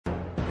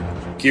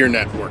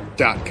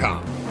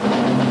GearNetwork.com.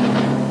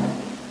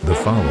 The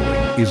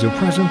following is a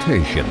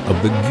presentation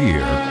of the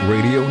Gear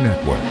Radio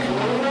Network.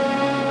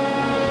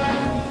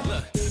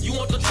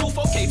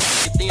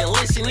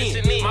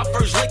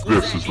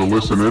 This is the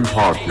Listen In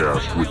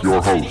Podcast with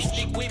your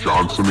hosts,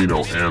 John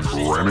Cimino and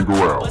Brandon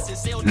Gorell,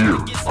 here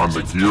on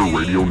the Gear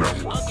Radio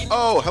Network.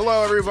 Oh,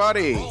 hello,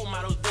 everybody.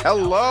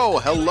 Hello.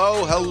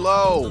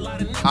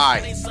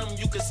 Hi.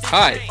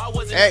 Hi.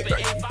 Hey,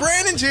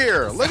 Brandon's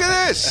here. Look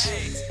at this.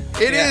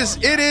 It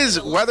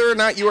is whether or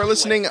not you are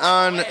listening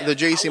on the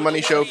JC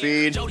Money Show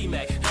feed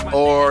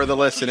or the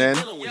Listen In,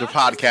 the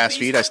podcast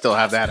feed. I still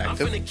have that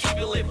active.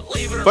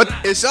 But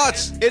it's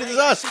us. It is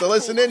us, the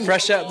Listen In.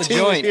 Fresh out the team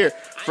joint. Here.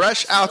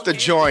 Fresh out the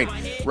joint.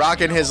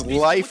 Rocking his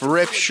Life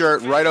Rip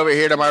shirt right over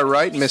here to my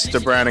right,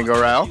 Mr. Brandon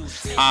Gorell.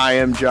 I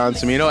am John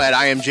Cimino, and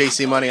I am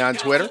JC Money on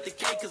Twitter.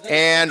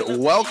 And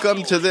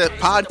welcome to the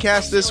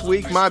podcast this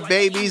week, my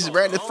babies.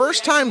 The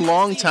first time,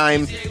 long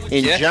time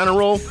in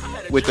general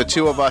with the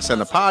two of us on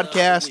the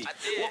podcast,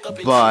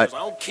 but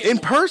in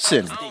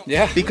person.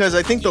 Yeah. Because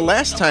I think the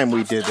last time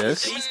we did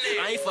this,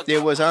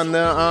 it was on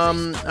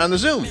the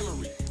Zoom.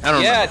 I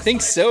don't know. I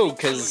think so,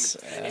 because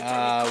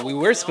we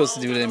were supposed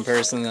to do it in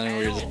person, and then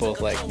we were just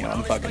both like,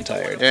 I'm fucking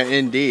tired.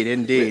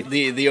 Indeed.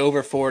 The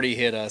over 40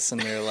 hit us,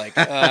 and we were like,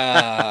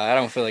 I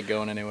don't feel like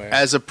going anywhere.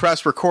 As a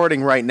press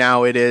recording right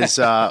now, it is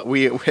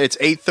it's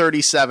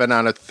 8:37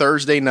 on a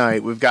Thursday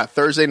night. We've got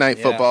Thursday night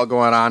football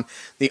going on.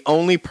 The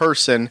only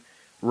person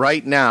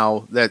right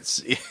now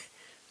that's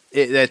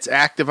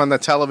active on the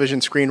television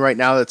screen right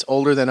now that's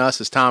older than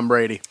us is Tom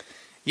Brady.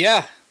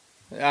 Yeah.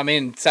 I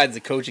mean, besides the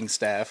coaching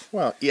staff.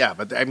 Well, yeah,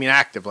 but I mean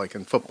active like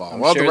in football.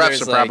 I'm well, sure the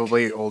refs are there's,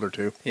 probably older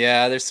too.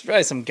 Yeah, there's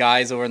probably some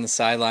guys over on the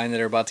sideline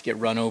that are about to get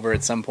run over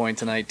at some point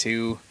tonight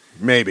too.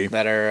 Maybe.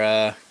 That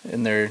are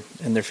in their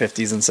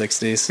 50s and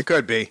 60s. It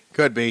could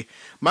be.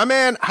 My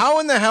man,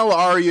 how in the hell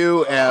are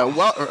you?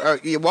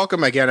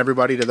 Welcome again,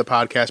 everybody, to the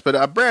podcast.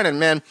 But Brandon,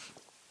 man,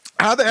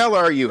 how the hell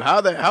are you?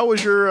 How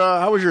was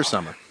your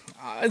summer?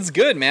 It's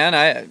good, man.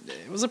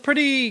 It was a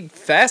pretty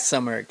fast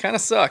summer. It kind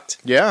of sucked.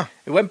 Yeah.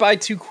 It went by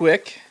too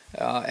quick.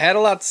 Had a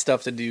lot of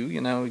stuff to do.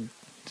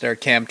 Did our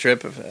camp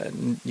trip.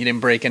 You didn't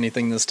break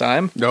anything this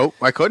time. Nope,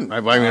 I couldn't.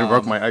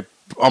 I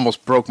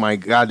almost broke my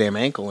goddamn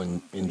ankle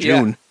in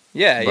June.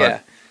 Yeah.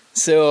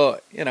 So,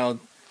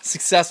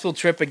 successful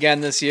trip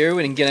again this year.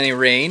 We didn't get any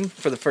rain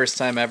for the first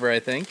time ever, I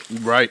think.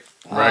 Right.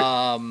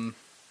 I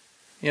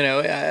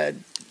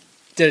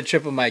did a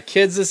trip with my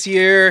kids this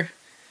year.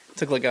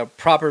 Took like a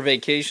proper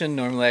vacation.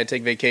 Normally I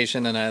take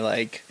vacation and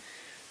I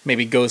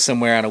maybe go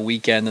somewhere on a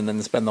weekend and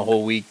then spend the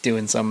whole week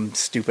doing some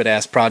stupid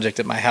ass project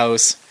at my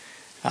house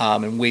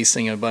and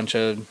wasting a bunch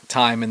of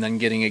time and then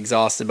getting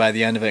exhausted by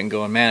the end of it and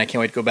going, man, I can't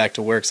wait to go back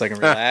to work so I can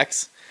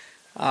relax.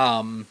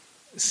 And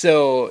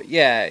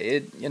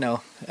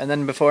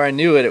then before I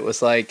knew it, it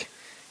was like,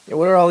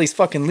 what are all these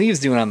fucking leaves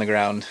doing on the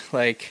ground?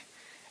 Like,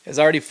 it's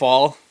already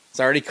fall.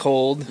 It's already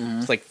cold. Mm-hmm.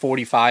 It's like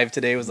 45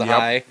 today was the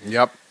high.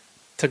 Yep.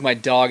 Took my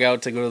dog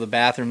out to go to the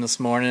bathroom this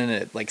morning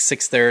at like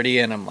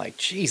 6:30, and I'm like,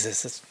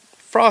 Jesus, it's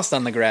frost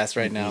on the grass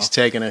right now. He's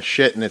taking a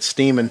shit and it's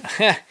steaming.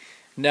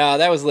 No,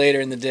 that was later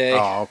in the day.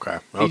 Oh, okay.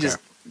 He just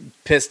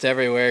pissed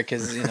everywhere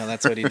because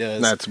that's what he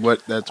does. that's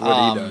what he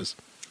does.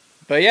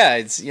 But yeah,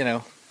 it's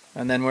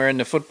and then we're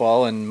into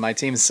football, and my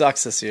team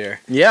sucks this year.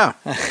 Yeah,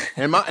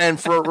 and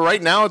for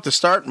right now at the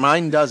start,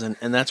 mine doesn't,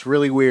 and that's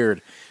really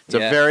weird. It's a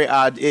very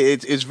odd.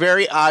 It's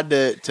very odd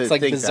to it's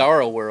like think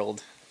Bizarro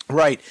World.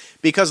 Right,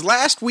 because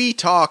last we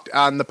talked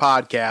on the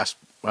podcast,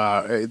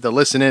 the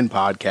Listen In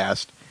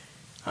podcast,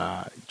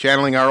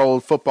 channeling our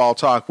old football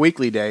talk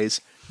weekly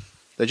days,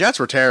 the Jets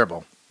were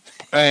terrible.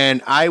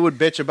 And I would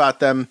bitch about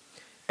them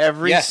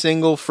every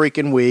single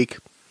freaking week.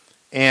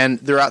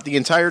 And throughout the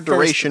entire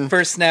duration.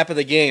 First snap of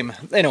the game,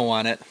 they don't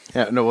want it.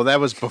 Yeah, no, well, that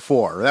was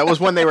before. That was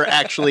when they were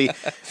actually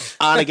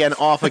on again,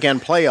 off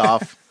again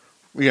playoff.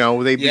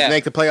 They'd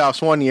make the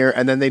playoffs one year,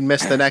 and then they'd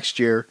miss the next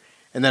year.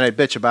 And then I'd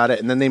bitch about it,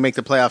 and then they make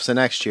the playoffs the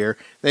next year.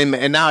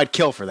 And now I'd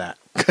kill for that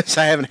because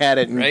I haven't had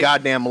it in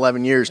goddamn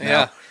 11 years now.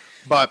 Yeah.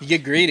 But you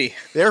get greedy.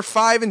 They're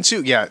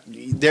 5-2. Yeah,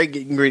 they're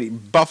getting greedy.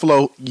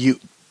 Buffalo, you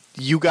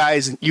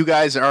guys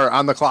are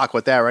on the clock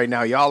with that right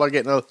now. Y'all are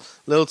getting a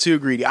little too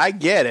greedy. I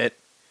get it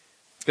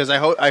because I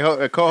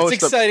co-host.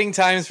 It's exciting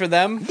times for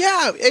them.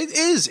 Yeah, it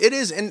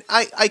is, and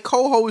I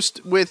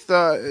co-host with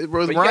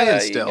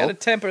Ryan still. You got to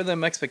temper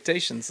them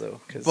expectations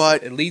though, because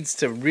it leads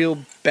to real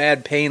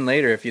bad pain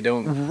later if you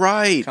don't.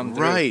 Right, come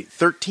through. Right.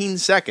 13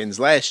 seconds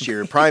last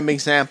year, prime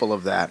example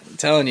of that. I'm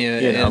telling you,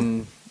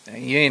 and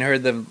you ain't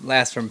heard the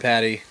last from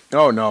Patty.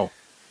 Oh no,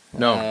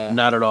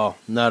 not at all,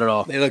 not at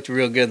all. They looked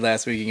real good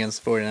last week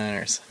against the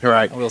 49ers.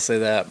 Right, I will say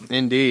that.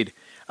 Indeed.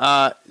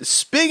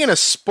 Speaking of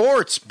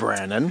sports,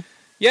 Brandon.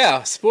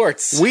 Yeah,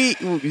 sports.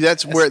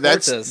 That's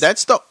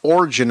the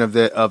origin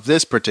of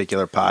this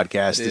particular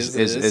podcast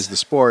is the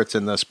sports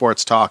and the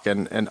sports talk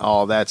and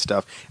all that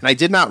stuff. And I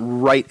did not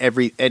write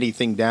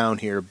anything down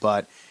here,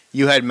 but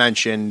you had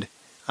mentioned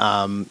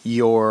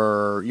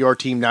your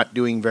team not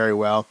doing very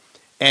well,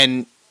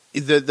 and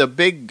the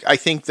big, I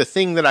think the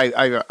thing that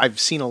I've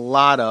seen a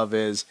lot of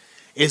is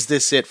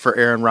this it for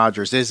Aaron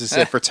Rodgers? Is this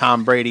it for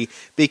Tom Brady?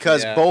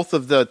 Because both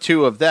of the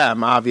two of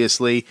them,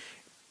 obviously,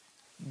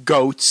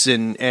 GOATs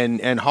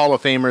and Hall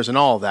of Famers and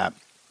all of that.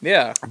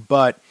 Yeah.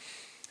 But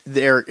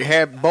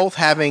they're both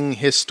having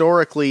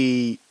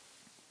historically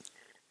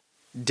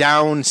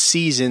down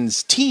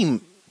seasons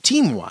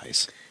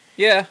team-wise.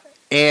 Yeah.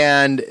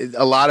 And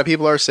a lot of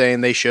people are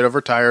saying they should have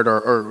retired,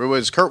 or it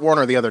was Kurt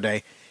Warner the other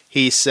day.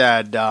 He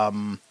said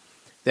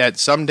that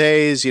some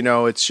days,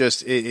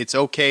 it's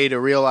okay to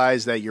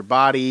realize that your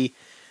body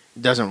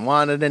doesn't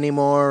want it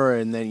anymore,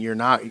 and then you're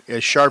not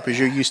as sharp as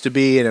you used to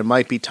be, and it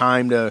might be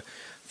time to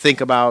think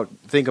about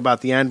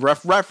the end.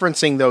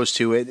 Referencing those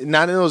two,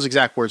 not in those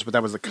exact words, but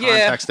that was the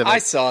context of it. I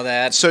saw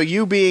that. So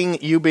you being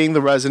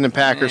the resident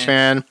Packers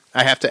fan,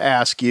 I have to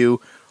ask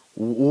you,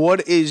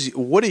 what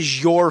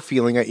is your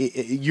feeling?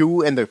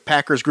 You and the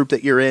Packers group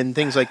that you're in,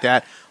 things like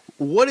that.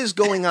 What is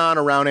going on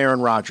around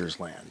Aaron Rodgers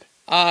land?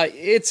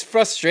 It's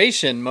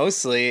frustration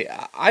mostly.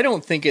 I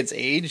don't think it's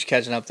age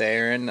catching up to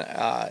Aaron.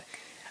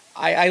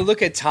 I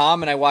look at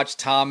Tom and I watch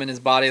Tom and his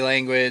body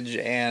language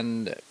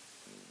and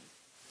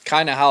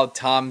kind of how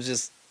Tom's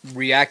just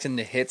reacting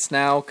to hits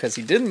now, because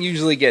he didn't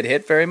usually get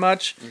hit very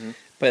much,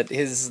 but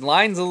his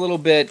line's a little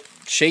bit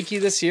shaky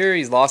this year.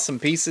 He's lost some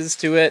pieces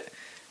to it.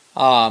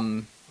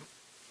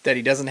 That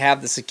he doesn't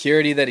have the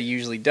security that he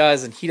usually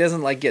does, and he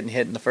doesn't like getting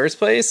hit in the first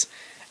place.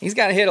 He's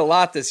got hit a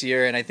lot this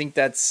year, and I think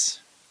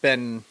that's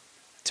been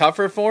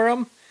tougher for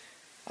him.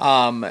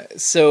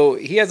 So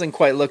he hasn't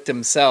quite looked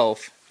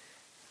himself.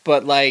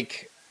 But,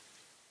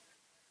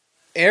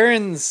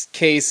 Aaron's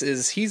case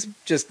is he's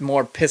just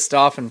more pissed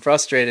off and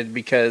frustrated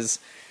because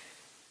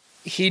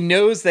he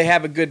knows they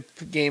have a good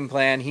game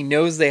plan. He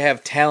knows they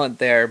have talent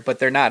there, but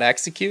they're not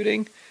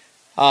executing.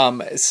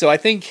 So I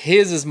think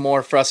his is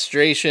more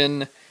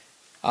frustration.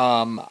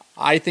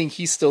 I think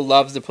he still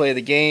loves to play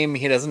the game.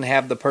 He doesn't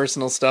have the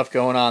personal stuff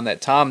going on that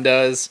Tom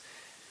does.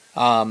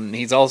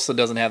 He's also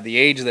doesn't have the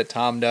age that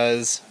Tom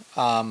does.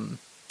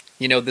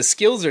 The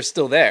skills are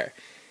still there.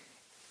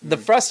 The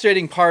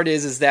frustrating part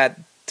is that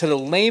to the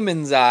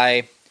layman's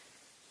eye,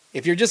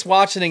 if you're just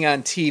watching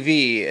on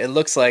TV, it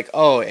looks like,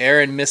 oh,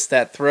 Aaron missed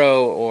that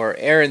throw or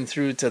Aaron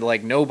threw to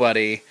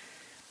nobody.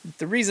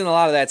 The reason a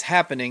lot of that's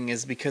happening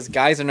is because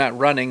guys are not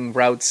running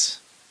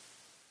routes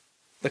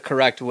the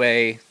correct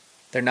way.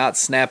 They're not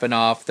snapping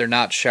off. They're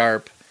not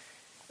sharp.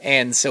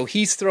 And so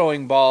he's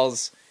throwing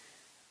balls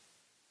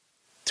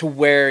to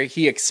where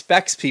he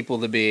expects people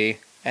to be,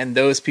 and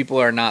those people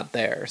are not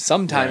there.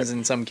 Sometimes,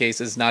 in some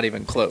cases, not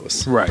even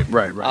close.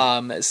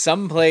 Right.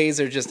 Some plays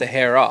are just a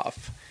hair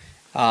off.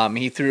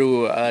 He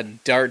threw a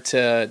dart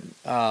to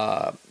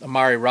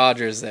Amari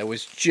Rodgers that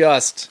was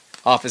just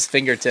off his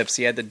fingertips.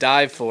 He had to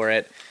dive for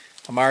it.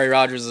 Amari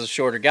Rodgers is a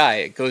shorter guy.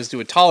 It goes to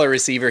a taller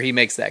receiver. He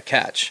makes that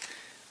catch.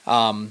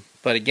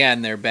 But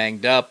again, they're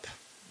banged up.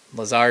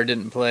 Lazard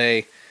didn't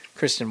play.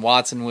 Christian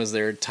Watson was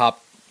their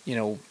top,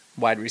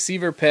 wide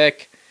receiver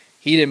pick.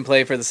 He didn't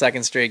play for the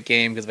second straight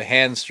game because of a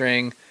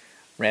hamstring.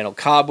 Randall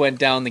Cobb went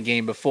down the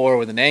game before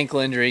with an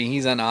ankle injury.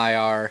 He's on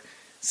IR.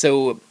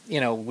 So,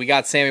 we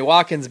got Sammy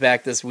Watkins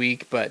back this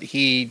week, but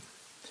he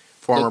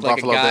former looked like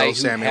Buffalo Bills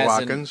Sammy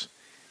Watkins,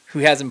 who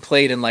hasn't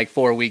played in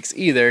 4 weeks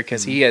either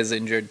because he has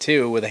injured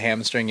too with a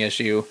hamstring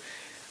issue.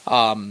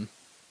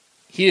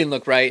 He didn't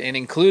look right, and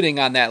including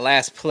on that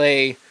last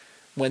play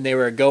when they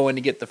were going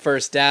to get the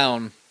first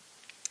down,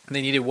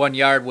 they needed 1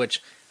 yard,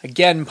 which,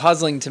 again,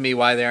 puzzling to me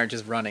why they aren't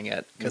just running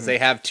it, because they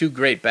have two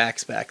great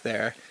backs back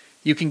there.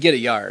 You can get a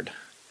yard,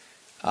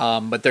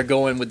 but they're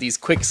going with these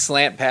quick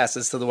slant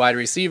passes to the wide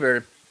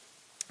receiver.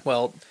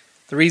 Well,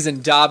 the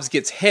reason Dobbs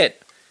gets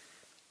hit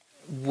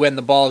when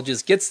the ball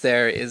just gets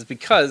there is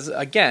because,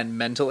 again,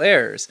 mental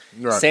errors.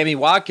 Right. Sammy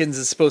Watkins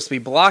is supposed to be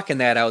blocking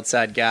that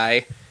outside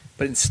guy,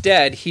 but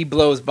instead, he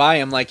blows by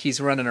him like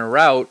he's running a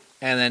route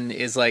and then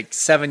is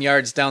 7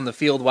 yards down the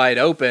field wide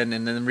open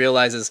and then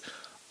realizes,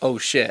 oh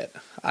shit,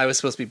 I was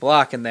supposed to be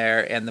blocking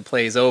there and the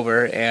play's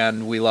over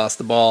and we lost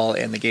the ball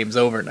and the game's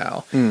over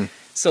now.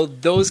 So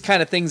those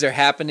kind of things are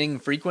happening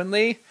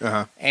frequently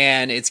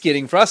and it's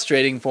getting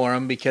frustrating for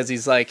him because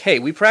he's like, hey,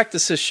 we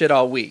practice this shit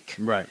all week.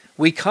 Right.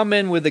 We come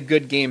in with a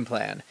good game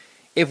plan.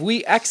 If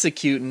we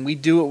execute and we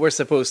do what we're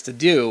supposed to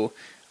do,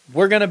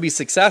 we're going to be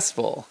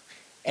successful.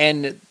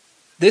 And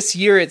this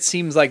year, it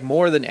seems like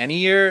more than any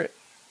year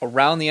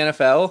around the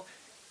NFL,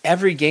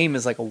 every game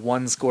is like a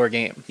one-score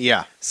game.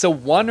 Yeah. So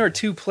 1 or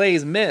 2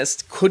 plays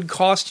missed could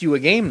cost you a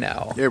game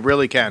now. It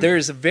really can.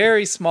 There's a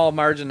very small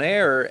margin of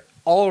error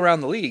all around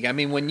the league. I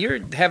mean, when you're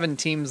having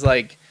teams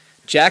like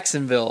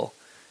Jacksonville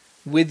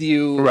with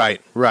you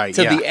right to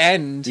the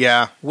end,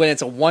 when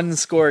it's a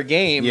one-score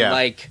game,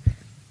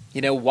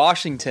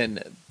 Washington,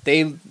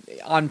 they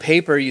on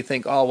paper you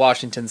think, oh,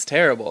 Washington's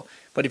terrible.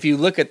 But if you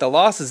look at the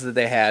losses that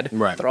they had,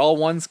 they're all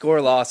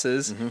one-score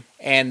losses,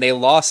 and they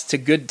lost to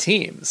good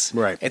teams.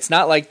 Right. It's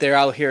not like they're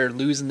out here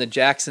losing to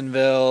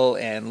Jacksonville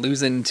and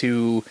losing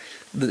to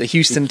the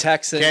Houston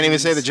Texans. Can't even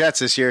say the Jets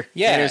this year.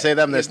 Yeah. Can't even say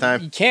them this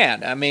time. You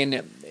can't. I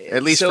mean,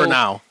 at least for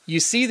now. You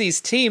see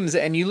these teams,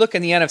 and you look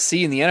in the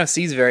NFC, and the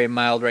NFC is very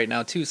mild right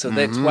now too. So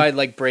that's why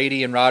like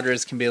Brady and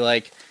Rodgers can be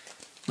like,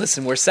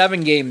 listen, we're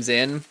 7 games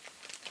in,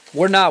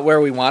 we're not where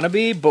we want to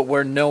be, but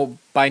we're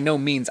by no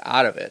means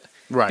out of it.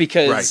 Right.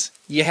 Because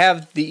you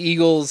have the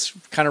Eagles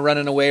kind of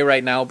running away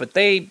right now, but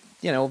they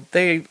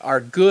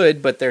are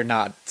good, but they're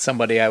not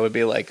somebody I would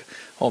be like,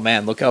 oh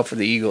man, look out for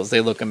the Eagles.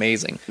 They look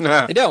amazing.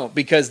 They don't,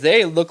 because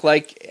they look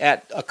like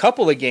at a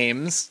couple of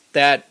games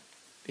that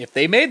if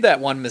they made that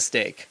one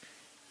mistake,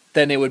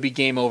 then it would be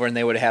game over and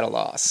they would have had a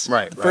loss.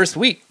 Right. First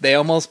week, they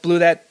almost blew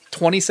that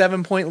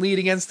 27-point lead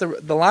against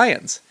the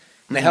Lions,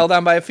 and they held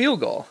on by a field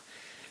goal.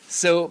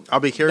 So I'll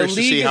be curious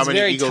to see how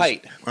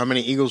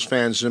many Eagles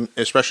fans,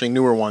 especially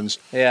newer ones,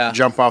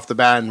 jump off the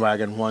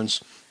bandwagon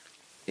once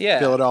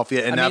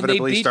Philadelphia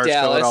inevitably starts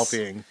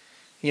Philadelphiaing.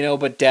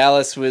 But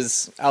Dallas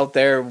was out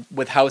there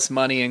with house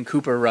money and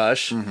Cooper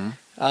Rush,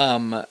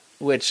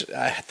 which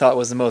I thought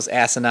was the most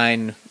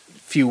asinine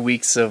few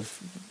weeks of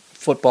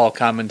football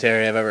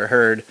commentary I've ever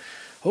heard.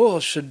 Oh,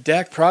 should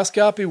Dak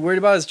Prescott be worried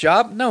about his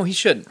job? No, he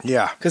shouldn't.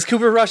 Yeah. Because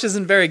Cooper Rush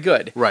isn't very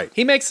good. Right.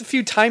 He makes a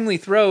few timely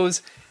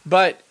throws,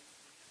 but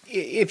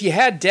if you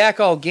had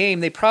Dak all game,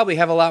 they probably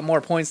have a lot more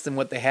points than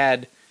what they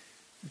had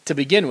to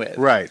begin with.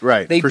 Right.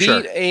 They for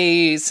beat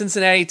a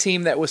Cincinnati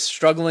team that was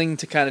struggling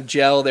to kind of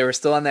gel. They were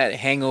still on that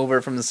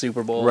hangover from the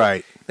Super Bowl.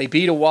 Right. They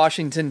beat a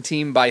Washington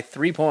team by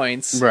 3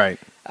 points. Right.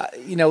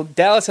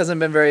 Dallas hasn't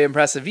been very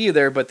impressive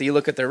either, but you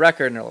look at their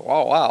record and they're like,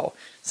 oh, wow.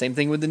 Same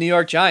thing with the New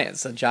York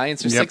Giants. The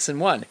Giants are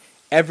 6-1.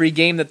 Every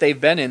game that they've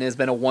been in has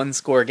been a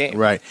 1-score game.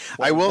 Right.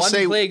 When I will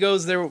say, one play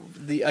goes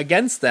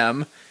against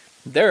them,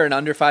 they're an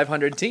under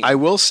 500 team. I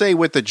will say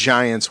with the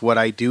Giants, what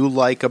I do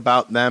like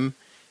about them,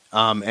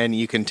 and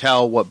you can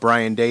tell what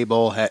Brian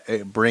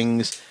Daboll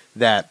brings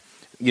that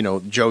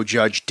Joe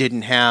Judge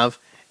didn't have,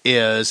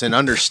 is an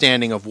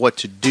understanding of what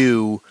to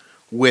do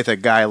with a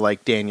guy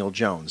like Daniel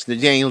Jones.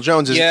 Daniel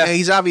Jones is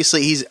he's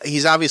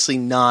obviously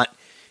not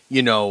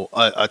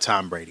a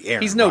Tom Brady.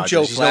 He's no Rodgers.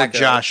 Joe He's Flacco. no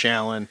Josh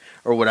Allen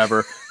or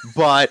whatever,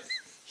 but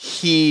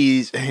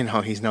he's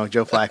no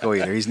Joe Flacco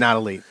either. He's not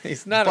elite.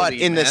 He's not but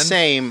elite, in the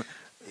same,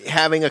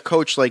 having a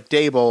coach like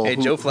Daboll. Hey,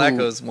 Joe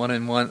Flacco's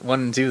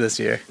 1-2 this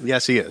year.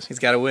 Yes, he is. He's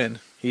got a win.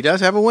 He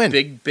does have a win.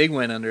 Big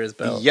win under his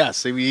belt.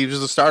 Yes, he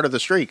was the start of the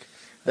streak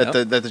that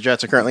the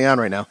Jets are currently on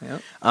right now.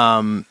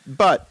 Yep.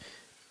 But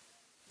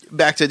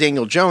back to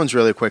Daniel Jones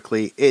really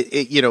quickly.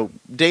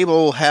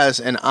 Daboll has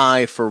an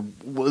eye for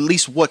at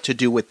least what to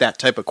do with that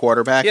type of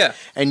quarterback. Yeah.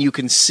 And you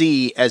can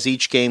see as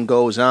each game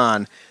goes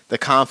on the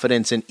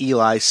confidence in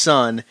Eli's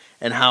son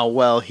and how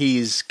well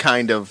he's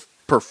kind of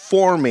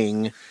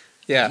performing.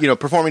 Yeah.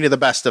 Performing to the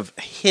best of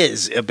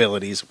his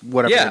abilities,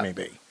 whatever they may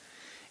be.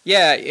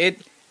 Yeah,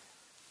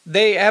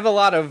 they have a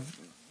lot of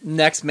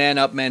next man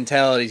up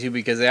mentality too,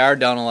 because they are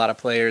down a lot of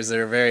players.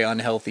 They're a very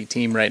unhealthy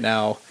team right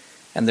now,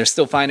 and they're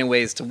still finding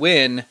ways to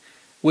win,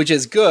 which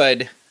is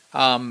good.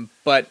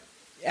 But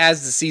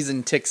as the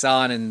season ticks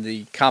on and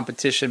the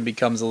competition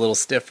becomes a little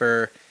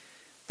stiffer,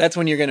 that's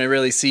when you're going to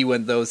really see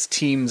what those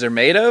teams are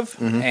made of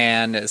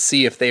and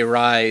see if they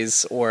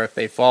rise or if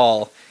they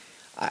fall.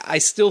 I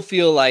still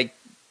feel like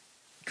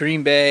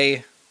Green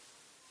Bay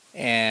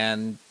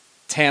and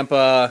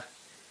Tampa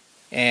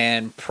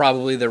and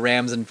probably the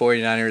Rams and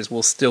 49ers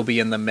will still be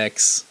in the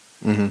mix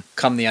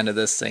come the end of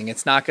this thing.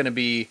 It's not going to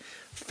be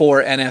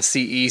 4 NFC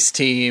East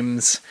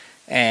teams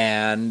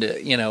and 2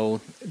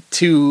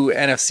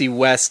 NFC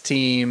West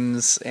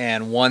teams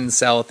and 1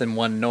 South and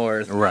 1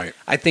 North. Right.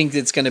 I think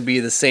it's going to be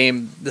the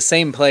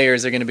same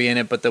players are going to be in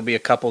it, but there'll be a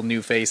couple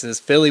new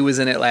faces. Philly was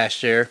in it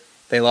last year.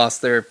 They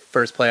lost their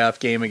first playoff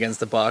game against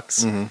the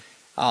Bucks.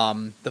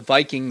 The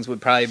Vikings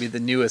would probably be the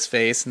newest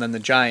face, and then the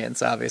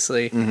Giants,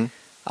 obviously.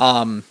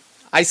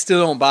 I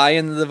still don't buy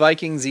into the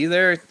Vikings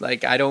either.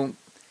 Like, I don't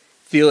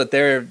feel that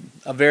they're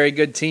a very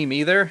good team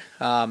either.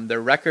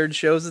 Their record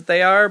shows that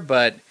they are,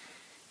 but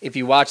if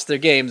you watch their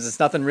games, it's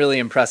nothing really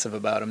impressive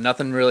about them.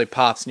 Nothing really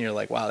pops, and you're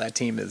like, wow, that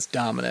team is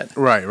dominant.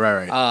 Right.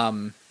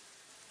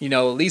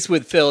 At least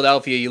with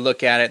Philadelphia, you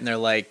look at it, and they're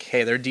like,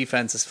 hey, their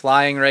defense is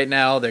flying right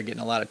now. They're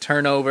getting a lot of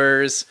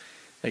turnovers.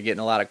 They're getting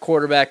a lot of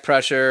quarterback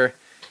pressure.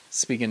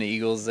 Speaking of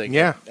Eagles, they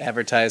get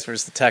advertised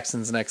versus the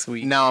Texans next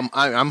week. Now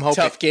I'm hoping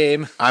tough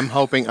game. I'm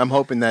hoping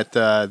that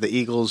the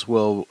Eagles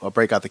will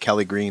break out the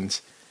Kelly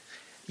Greens.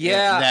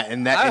 Yeah,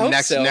 in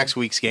next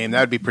week's game, that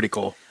would be pretty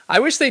cool. I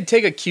wish they'd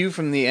take a cue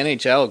from the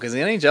NHL, because the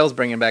NHL is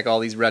bringing back all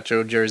these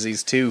retro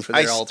jerseys too for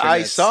their alternates.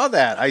 I saw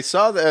that. I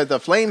saw the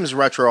Flames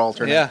retro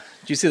alternate. Yeah,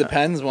 did you see the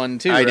Pens one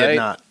too? I did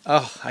not.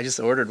 Oh, I just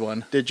ordered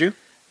one. Did you?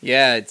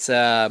 Yeah, it's.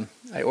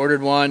 I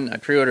ordered one. I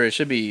pre-ordered. It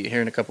should be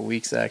here in a couple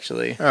weeks,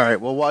 actually. All right.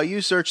 Well, while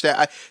you search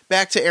that,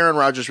 back to Aaron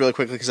Rodgers really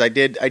quickly, because I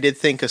did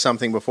think of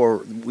something before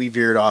we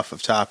veered off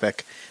of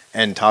topic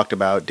and talked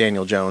about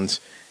Daniel Jones.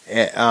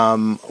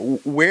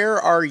 Where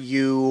are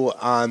you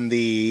on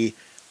the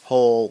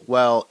whole?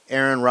 Well,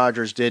 Aaron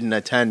Rodgers didn't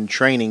attend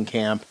training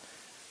camp.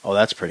 Oh,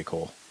 that's pretty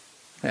cool.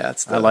 Yeah,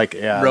 it's the I like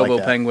Robo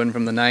that. Penguin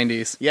from the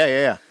 90s.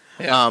 Yeah.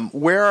 Yeah.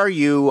 Where are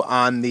you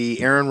on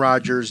the Aaron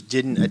Rodgers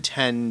didn't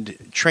attend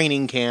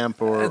training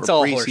camp or It's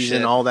all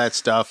preseason, horseshit. all that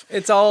stuff?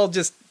 It's all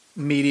just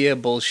media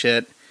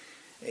bullshit.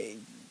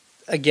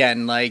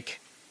 Again, like,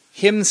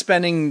 him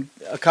spending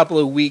a couple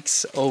of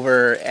weeks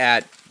over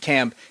at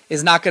camp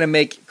is not going to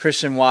make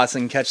Christian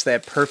Watson catch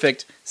that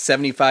perfect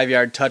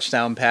 75-yard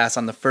touchdown pass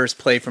on the first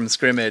play from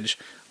scrimmage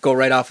go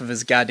right off of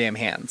his goddamn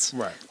hands.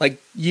 Right.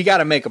 Like, you got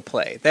to make a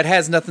play. That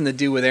has nothing to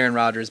do with Aaron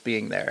Rodgers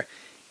being there.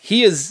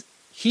 He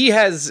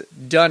has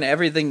done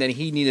everything that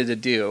he needed to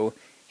do.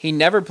 He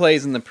never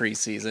plays in the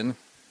preseason.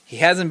 He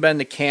hasn't been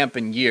to camp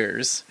in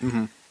years.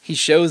 Mm-hmm. He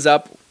shows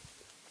up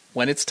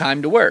when it's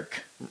time to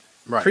work.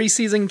 Right.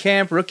 Preseason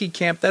camp, rookie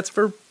camp, that's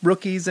for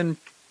rookies and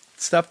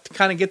stuff to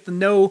kind of get to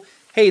know,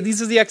 hey,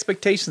 these are the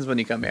expectations when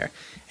you come here.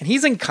 And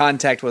he's in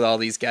contact with all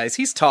these guys.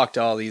 He's talked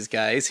to all these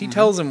guys. He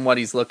tells them what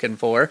he's looking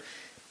for.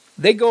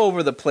 They go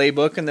over the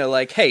playbook and they're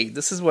like, hey,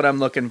 this is what I'm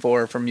looking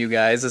for from you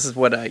guys. This is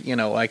what I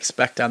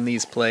expect on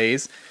these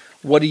plays.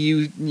 What do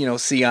you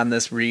see on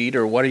this read,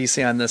 or what do you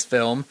see on this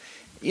film?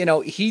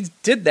 He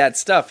did that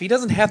stuff. He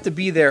doesn't have to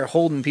be there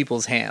holding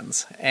people's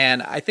hands.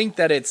 And I think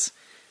that it's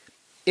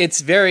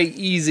very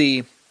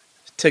easy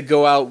to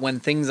go out when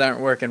things aren't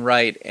working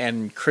right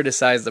and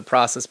criticize the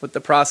process, but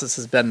the process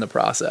has been the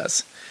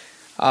process.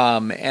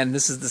 And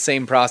this is the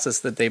same process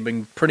that they've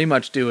been pretty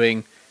much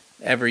doing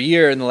every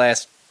year in the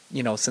last,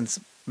 since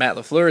Matt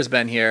LaFleur has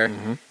been here.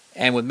 Mm-hmm.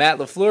 And with Matt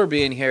LaFleur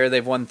being here,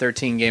 they've won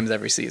 13 games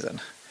every season.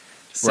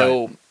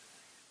 So, Right.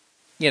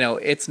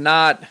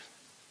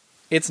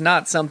 It's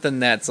not something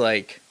that's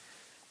like,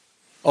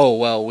 oh,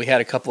 well, we had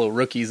a couple of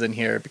rookies in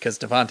here because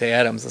Devontae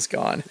Adams is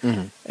gone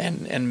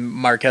and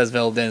Marquez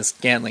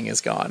Valdes-Scantling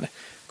is gone.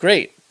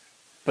 Great.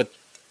 But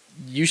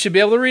you should be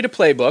able to read a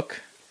playbook.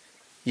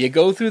 You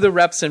go through the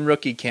reps in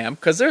rookie camp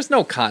because there's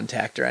no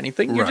contact or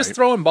anything. You're just Right.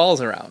 throwing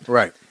balls around.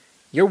 Right.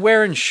 You're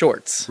wearing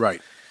shorts.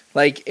 Right.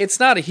 Like, it's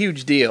not a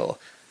huge deal.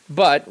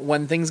 But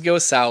when things go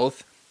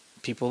south,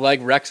 people like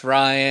Rex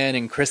Ryan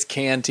and Chris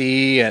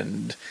Canty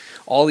and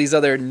all these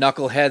other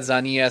knuckleheads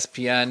on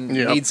ESPN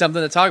Yep. need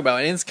something to talk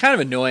about. And it's kind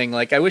of annoying.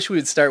 Like, I wish we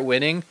would start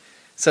winning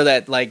so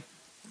that, like,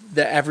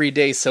 the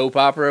everyday soap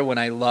opera, when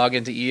I log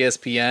into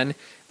ESPN,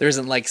 there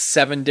isn't, like,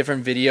 7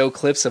 different video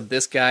clips of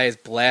this guy's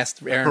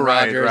blast Aaron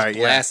Rodgers,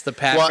 blast the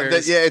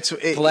Packers,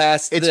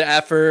 blast the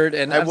effort.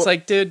 And I was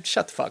like, dude,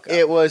 shut the fuck up.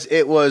 It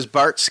was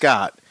Bart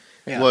Scott.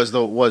 Yeah. Was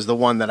the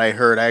one that I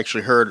heard. I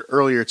actually heard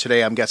earlier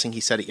today. I'm guessing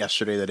he said it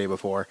yesterday, the day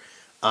before.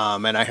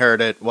 And I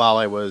heard it while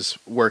I was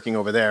working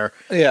over there.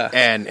 Yeah.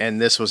 And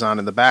this was on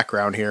in the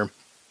background here.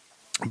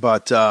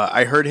 But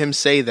I heard him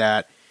say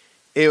that,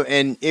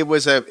 it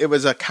was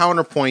a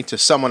counterpoint to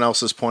someone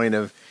else's point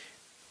of,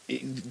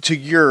 to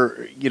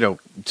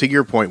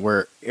your point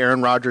where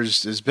Aaron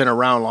Rodgers has been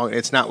around long.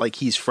 It's not like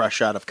he's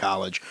fresh out of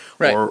college,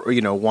 Right. or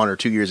 1 or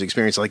 2 years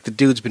experience. Like, the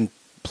dude's been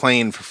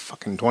playing for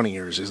fucking 20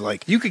 years. Is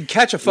like, You could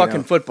catch a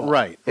fucking football.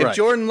 Right, If right.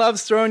 Jordan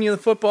Love's throwing you the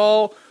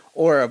football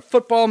or a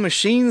football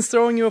machine's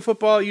throwing you a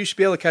football, you should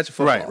be able to catch a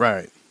football.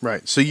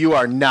 Right. So you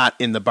are not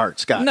in the Bart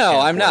Scott. No,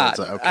 camp I'm where not. it's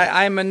like, okay.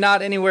 I'm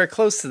not anywhere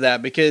close to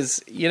that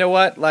because, you know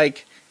what?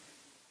 Like,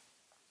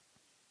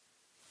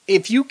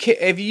 if you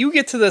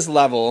get to this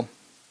level,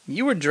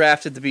 you were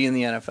drafted to be in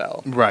the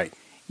NFL. Right.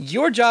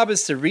 Your job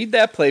is to read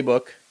that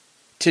playbook,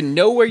 to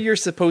know where you're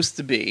supposed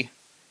to be,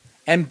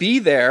 and be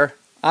there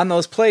on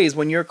those plays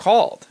when you're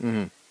called.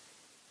 Mm-hmm.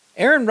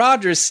 Aaron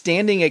Rodgers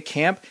standing at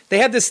camp, they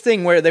had this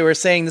thing where they were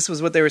saying, this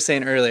was what they were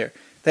saying earlier,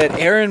 that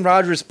Aaron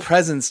Rodgers'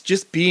 presence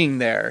just being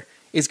there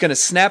is going to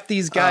snap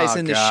these guys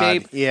into God.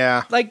 shape.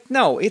 Yeah. Like,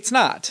 no, it's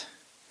not.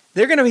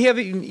 They're going to have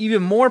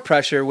even more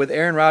pressure with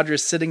Aaron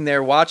Rodgers sitting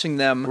there watching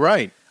them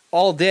Right.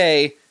 all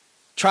day,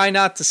 try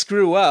not to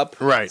screw up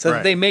Right, so right.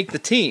 that they make the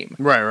team.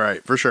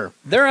 Right. For sure.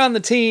 They're on the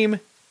team.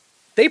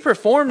 They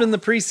performed in the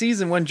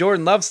preseason when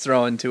Jordan Love's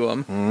throwing to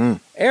them. Mm-hmm.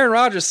 Aaron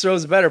Rodgers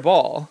throws a better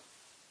ball.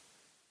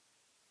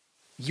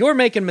 You're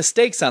making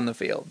mistakes on the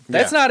field.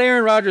 That's not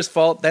Aaron Rodgers'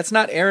 fault. That's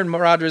not Aaron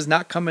Rodgers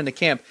not coming to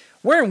camp.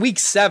 We're in week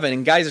 7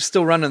 and guys are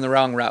still running the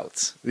wrong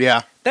routes.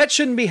 Yeah. That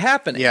shouldn't be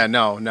happening. Yeah.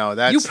 No.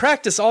 That's You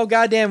practice all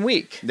goddamn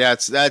week.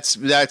 That's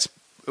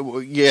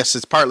yes.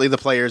 It's partly the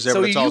players there, So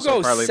but it's you also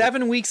go partly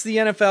 7 weeks of the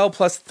NFL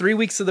plus 3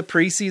 weeks of the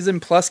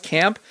preseason plus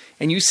camp,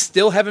 and you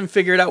still haven't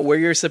figured out where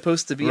you're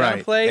supposed to be on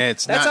a play. And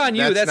That's on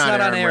you. That's not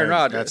on Aaron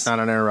Rodgers. That's not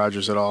on Aaron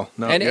Rodgers at all.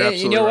 No. And you're you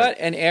absolutely know right. what?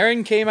 And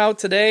Aaron came out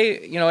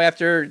today,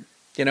 after,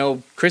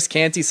 Chris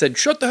Canty said,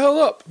 shut the hell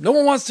up. No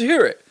one wants to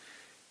hear it.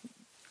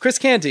 Chris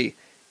Canty,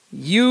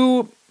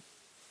 you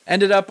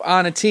ended up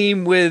on a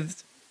team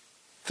with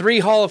 3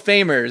 Hall of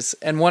Famers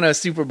and won a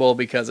Super Bowl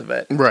because of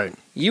it. Right.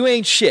 You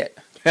ain't shit.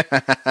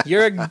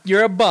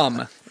 You're a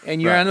bum.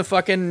 And you're Right. on the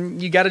fucking,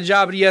 you got a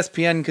job at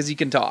ESPN because you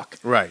can talk.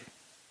 Right.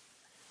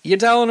 You're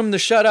telling him to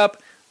shut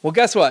up. Well,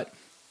 guess what?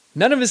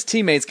 None of his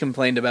teammates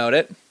complained about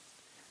it.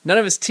 None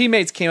of his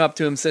teammates came up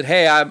to him and said,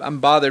 hey, I'm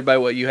bothered by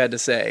what you had to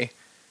say.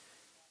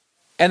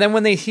 And then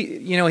when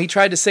he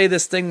tried to say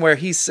this thing where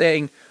he's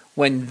saying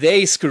when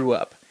they screw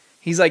up,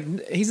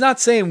 He's not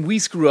saying we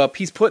screw up.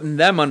 He's putting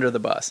them under the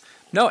bus.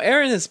 No,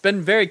 Aaron has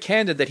been very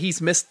candid that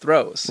he's missed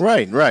throws.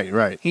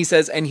 Right. He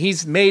says, and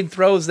he's made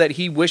throws that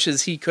he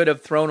wishes he could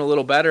have thrown a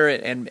little better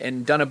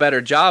and done a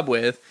better job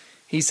with.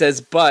 He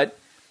says, but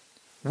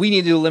we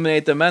need to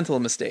eliminate the mental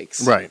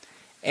mistakes. Right.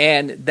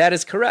 And that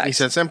is correct. He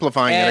said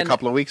simplifying it a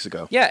couple of weeks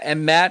ago. Yeah,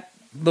 and Matt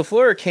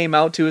LaFleur came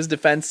out to his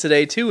defense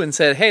today, too, and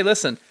said, hey,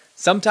 listen,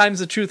 sometimes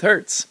the truth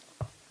hurts.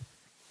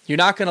 You're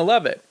not going to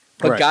love it.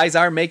 But guys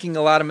are making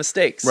a lot of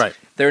mistakes. Right.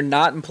 They're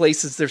not in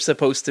places they're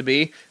supposed to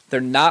be. They're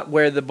not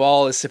where the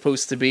ball is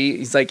supposed to be.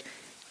 He's like,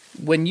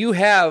 when you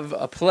have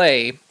a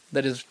play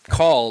that is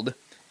called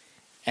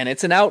and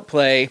it's an out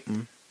play,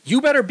 you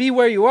better be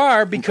where you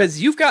are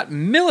because you've got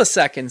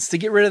milliseconds to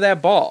get rid of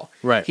that ball.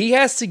 Right. He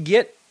has to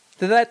get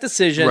to that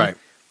decision,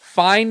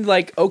 find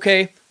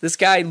okay, this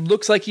guy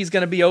looks like he's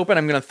going to be open.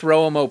 I'm going to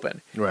throw him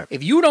open. Right.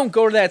 If you don't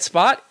go to that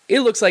spot, it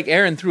looks like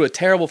Aaron threw a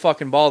terrible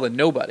fucking ball to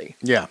nobody.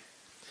 Yeah.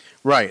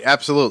 Right,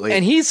 absolutely.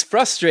 And he's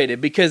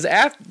frustrated because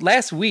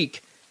last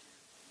week,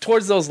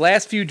 towards those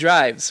last few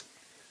drives,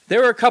 there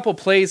were a couple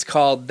plays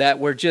called that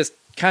were just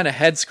kind of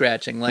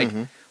head-scratching. Like,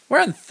 we're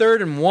on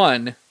 3rd and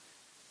 1,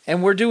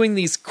 and we're doing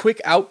these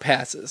quick out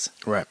passes.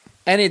 Right.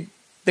 And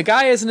the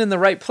guy isn't in the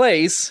right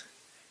place,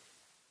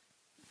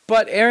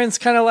 but Aaron's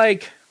kind of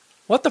like,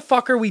 what the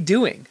fuck are we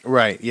doing?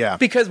 Right, yeah.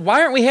 Because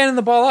why aren't we handing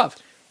the ball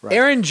off? Right.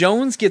 Aaron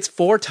Jones gets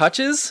 4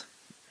 touches.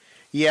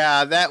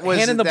 Yeah, that was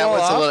handing the ball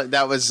off.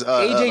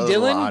 AJ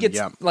Dillon gets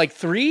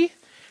 3.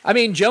 I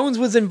mean, Jones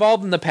was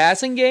involved in the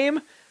passing game,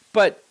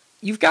 but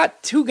you've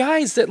got 2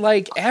 guys that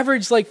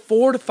average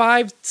 4 to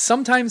 5,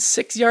 sometimes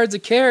 6 yards a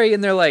carry,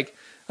 and they're like,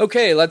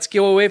 okay, let's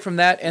go away from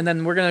that, and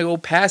then we're gonna go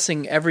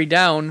passing every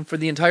down for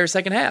the entire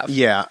second half.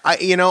 Yeah,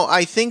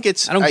 I think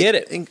it's. I don't get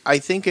it. I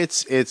think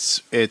it's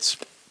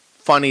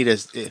funny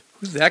to.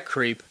 Who's that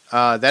creep?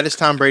 That is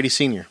Tom Brady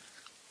Sr.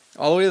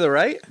 All the way to the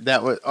right.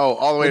 That was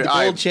all the way with to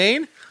the gold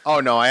chain. Oh,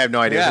 no, I have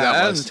no idea who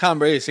that was. Tom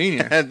Brady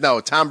Sr.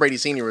 No, Tom Brady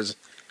Sr. was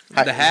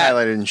the hat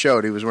highlighted and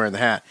showed. He was wearing the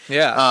hat.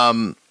 Yeah.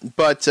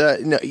 But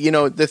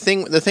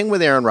the thing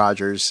with Aaron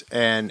Rodgers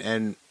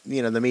and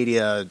the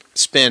media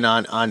spin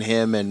on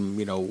him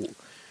and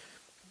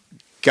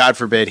God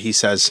forbid he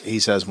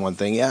says one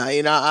thing. Yeah,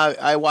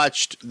 I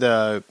watched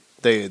the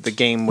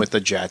game with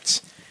the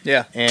Jets.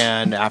 Yeah.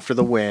 And after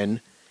the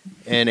win,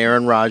 and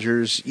Aaron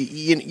Rodgers,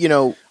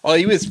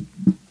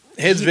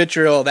 his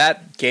vitriol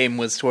that game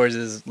was towards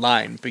his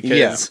line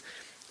because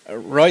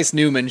Royce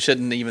Newman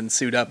shouldn't even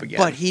suit up again.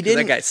 But he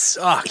didn't. That guy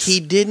sucks. He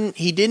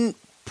didn't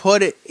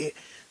put it.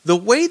 The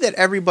way that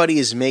everybody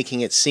is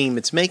making it seem,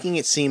 it's making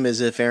it seem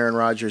as if Aaron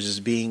Rodgers is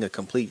being a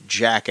complete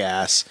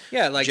jackass.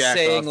 Yeah,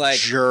 saying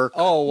jerk.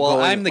 Oh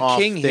well, I'm the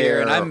king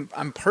here, and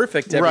I'm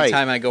perfect every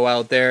time I go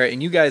out there,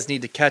 and you guys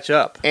need to catch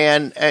up.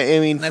 And I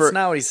mean, that's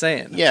not what he's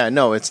saying. Yeah,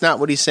 no, it's not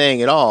what he's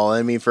saying at all.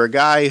 I mean, for a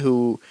guy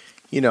who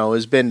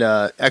has been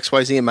to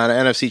XYZ amount of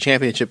NFC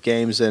Championship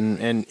games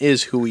and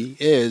is who he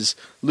is,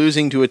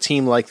 losing to a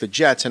team like the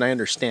Jets, and I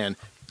understand.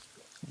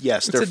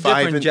 Yes, they're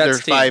 5 and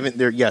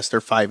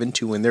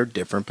 2 and they're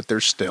different, but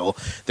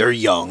they're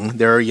young.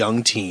 They're a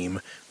young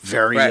team,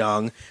 very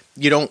young.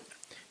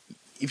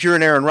 If you're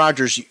an Aaron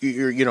Rodgers,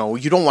 you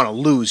don't want to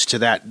lose to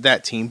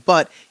that team,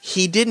 but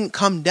he didn't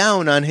come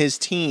down on his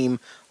team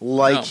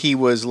he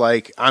was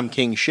like, I'm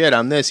king shit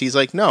on this. He's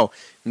like, no,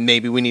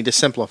 maybe we need to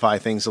simplify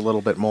things a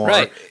little bit more.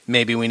 Right.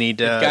 Maybe we need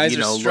to, guys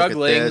are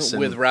struggling look at this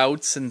with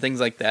routes and things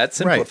like that.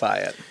 Simplify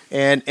it.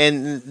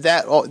 And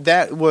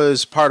that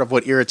was part of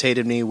what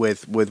irritated me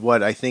with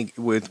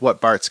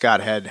what Bart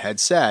Scott had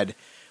said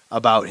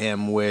about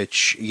him,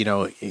 which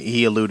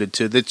he alluded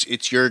to. That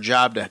it's your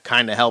job to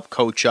kind of help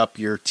coach up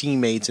your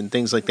teammates and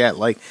things like that.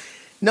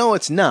 No,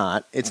 it's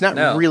not. It's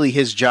not really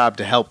his job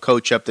to help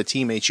coach up the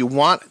teammates. You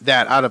want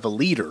that out of a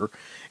leader,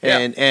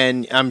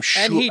 and I'm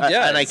sure, and he does.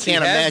 And I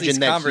can't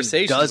imagine that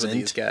he doesn't. With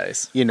these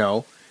guys.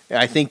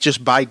 I think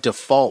just by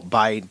default,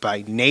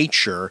 by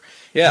nature,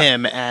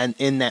 him and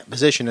in that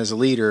position as a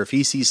leader, if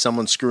he sees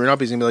someone screwing up,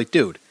 he's gonna be like,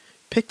 dude,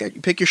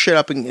 pick your shit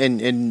up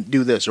and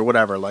do this or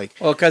whatever. Well,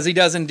 because he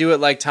doesn't do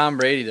it like Tom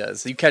Brady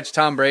does. You catch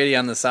Tom Brady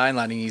on the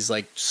sideline and he's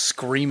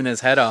screaming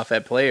his head off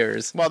at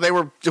players. Well, they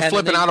were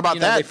flipping out about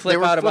that. They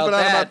flip out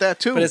about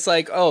that too. But it's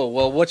oh,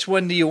 well, which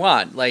one do you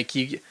want?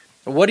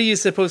 What are you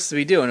supposed to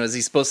be doing? Was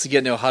he supposed to get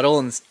into a huddle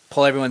and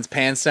pull everyone's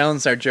pants down and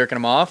start jerking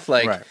them off?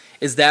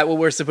 Is that what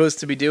we're supposed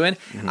to be doing?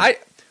 Mm-hmm.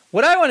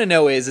 What I want to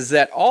know is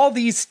that all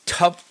these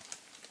tough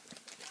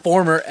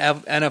former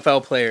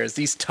NFL players,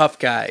 these tough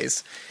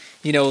guys,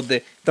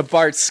 the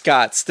Bart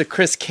Scotts, the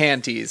Chris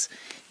Cantys,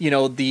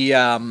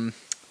 the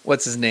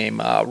what's his name,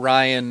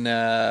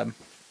 Ryan.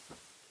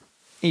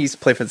 He used to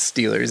play for the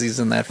Steelers. He's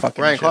in that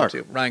fucking Ryan show Clark.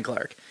 too. Ryan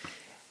Clark.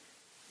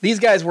 These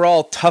guys were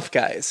all tough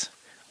guys.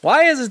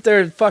 Why is it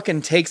their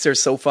fucking takes are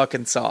so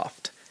fucking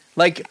soft?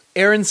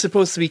 Aaron's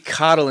supposed to be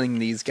coddling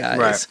these guys.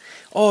 Right.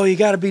 Oh, you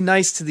got to be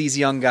nice to these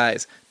young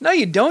guys. No,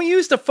 you don't. You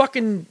used to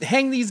fucking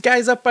hang these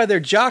guys up by their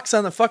jocks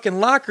on the fucking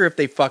locker if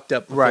they fucked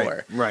up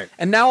before. Right.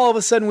 And now all of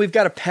a sudden we've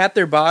got to pat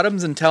their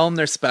bottoms and tell them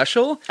they're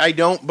special. I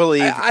don't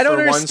believe. I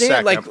don't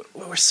understand.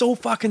 we're so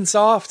fucking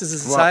soft as a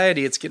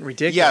society. It's getting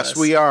ridiculous. Yes,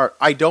 we are.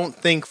 I don't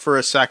think for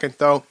a second,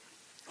 though.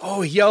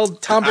 Oh, he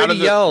yelled. Tom Brady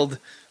yelled.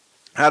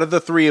 Out of the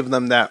three of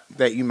them that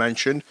you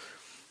mentioned,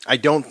 I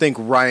don't think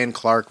Ryan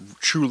Clark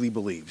truly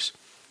believes.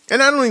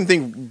 And I don't even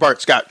think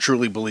Bart Scott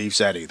truly believes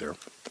that either.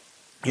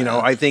 You know,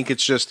 I think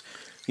it's just,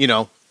 you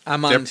know,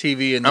 I'm on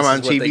TV and I'm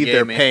on this is what TV.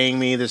 They're me. paying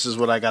me. This is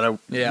what I got to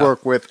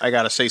work with. I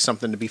got to say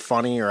something to be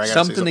funny, or I got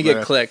something to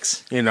get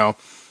clicks. You know,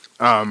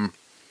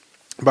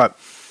 but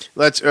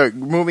let's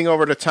moving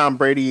over to Tom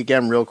Brady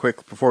again, real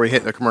quick before we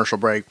hit the commercial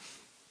break.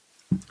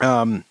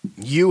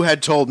 You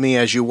had told me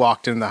as you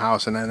walked in the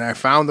house, and then I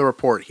found the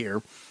report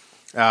here.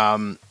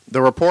 The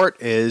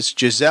report is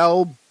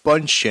Gisele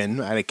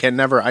Bündchen.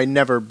 I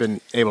never been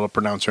able to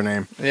pronounce her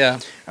name. Yeah.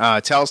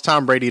 Tells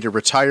Tom Brady to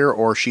retire,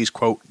 or she's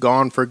quote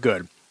gone for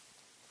good.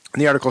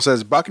 And the article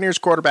says Buccaneers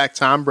quarterback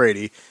Tom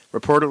Brady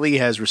reportedly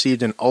has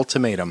received an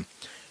ultimatum.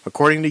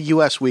 According to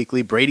U.S.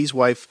 Weekly, Brady's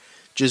wife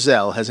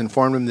Gisele has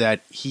informed him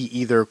that he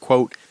either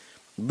quote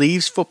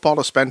leaves football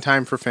to spend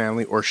time for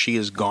family, or she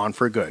is gone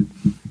for good.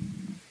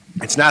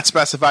 It's not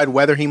specified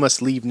whether he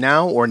must leave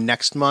now or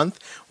next month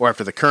or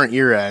after the current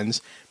year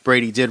ends.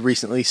 Brady did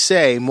recently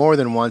say more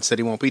than once that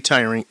he won't be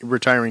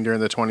retiring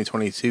during the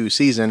 2022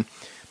 season,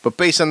 but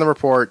based on the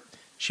report,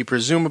 she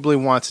presumably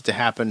wants it to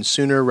happen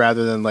sooner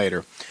rather than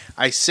later.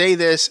 I say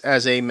this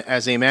as a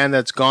man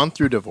that's gone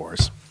through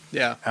divorce,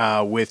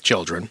 with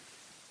children,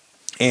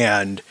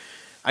 and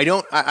I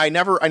don't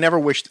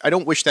wish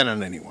that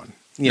on anyone.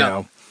 You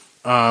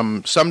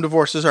know, some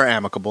divorces are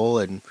amicable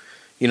and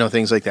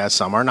things like that.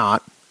 Some are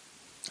not.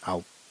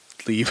 I'll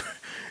leave.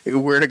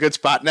 We're in a good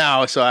spot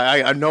now, so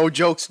I no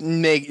jokes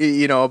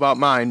about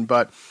mine,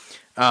 but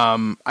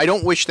I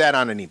don't wish that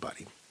on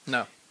anybody.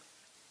 No.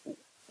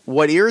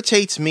 What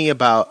irritates me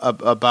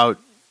about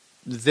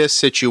this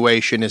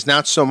situation is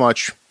not so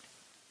much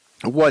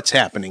what's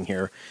happening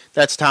here.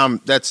 That's Tom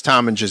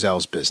and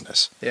Gisele's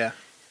business. Yeah.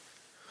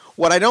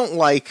 What I don't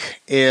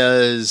like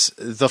is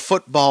the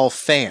football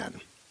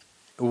fan,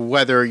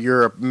 whether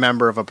you're a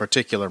member of a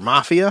particular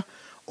mafia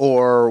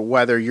or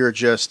whether you're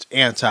just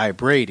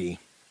anti-Brady,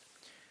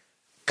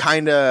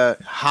 kind of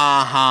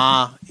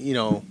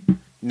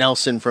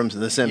Nelson from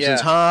The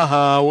Simpsons,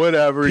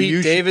 whatever.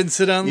 Pete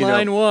Davidson on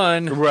line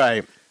one,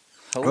 right?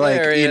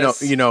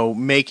 Hilarious. Like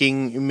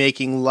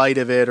making light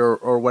of it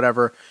or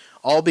whatever,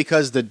 all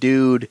because the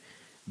dude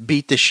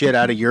beat the shit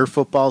out of your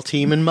football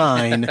team and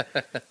mine,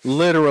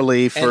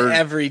 literally for and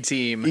every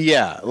team.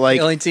 Yeah, like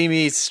the only team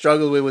he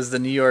struggled with was the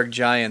New York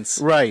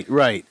Giants. Right.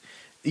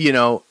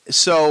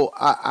 So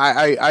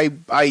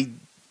I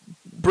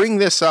bring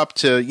this up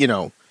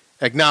to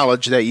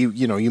acknowledge that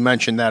you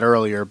mentioned that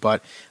earlier,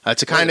 but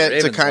to kind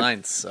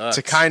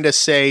of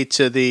say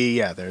to the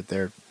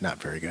they're not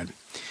very good.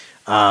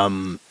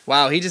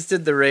 Wow, he just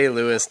did the Ray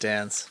Lewis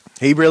dance.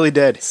 He really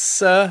did.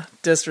 So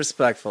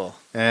disrespectful.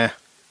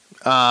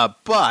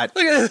 But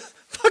look at this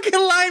fucking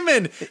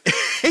lineman.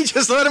 He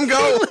just let him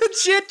go. He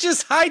legit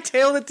just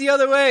hightailed it the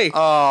other way.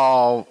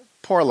 Oh,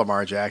 poor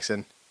Lamar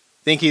Jackson.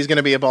 Think he's going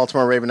to be a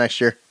Baltimore Raven next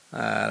year?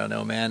 I don't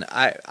know, man.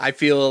 I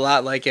feel a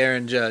lot like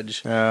Aaron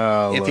Judge.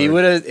 Oh, if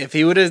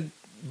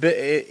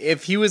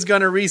he was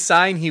going to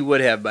re-sign, he would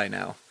have by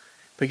now,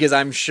 because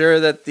I'm sure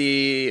that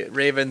the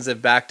Ravens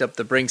have backed up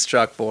the Brinks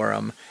truck for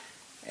him,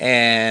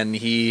 and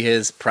he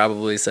has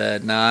probably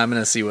said, "Nah, I'm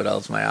going to see what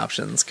else my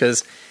options,"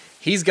 because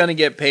he's going to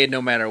get paid no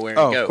matter where he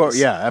goes. Of course,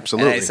 yeah,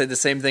 absolutely. And I said the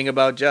same thing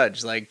about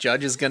Judge. Like,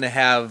 Judge is going to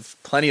have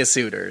plenty of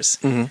suitors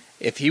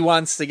if he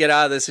wants to get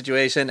out of this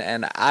situation,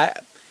 and I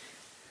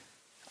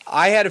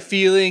had a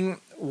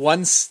feeling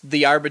once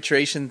the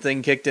arbitration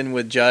thing kicked in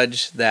with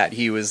Judge that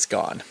he was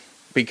gone,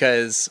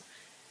 because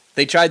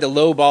they tried to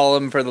lowball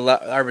him for the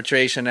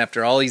arbitration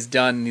after all he's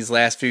done these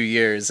last few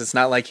years. It's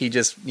not like he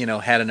just,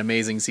 had an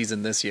amazing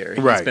season this year.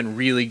 He's been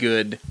really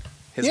good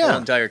his whole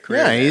entire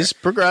career. Yeah, he's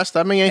progressed.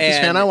 I'm a Yankees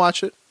fan. I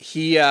watch it.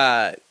 He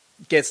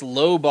gets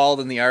lowballed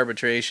in the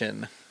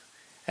arbitration,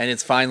 and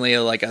it's finally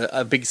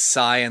a big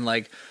sigh and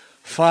like,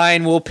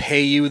 fine, we'll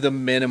pay you the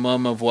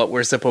minimum of what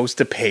we're supposed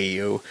to pay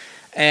you.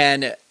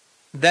 And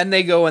then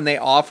they go and they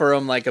offer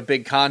him like a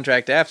big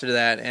contract after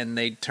that, and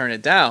they turn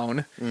it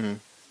down. Mm-hmm.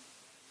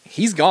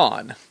 He's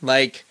gone.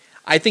 Like,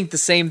 I think the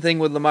same thing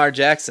with Lamar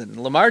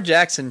Jackson. Lamar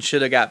Jackson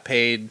should have got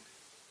paid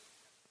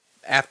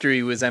after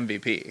he was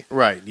MVP.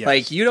 Right. Yes.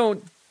 Like, you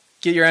don't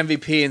get your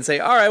MVP and say,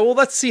 all right, well,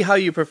 let's see how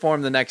you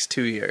perform the next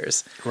 2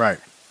 years. Right.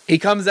 He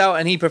comes out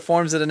and he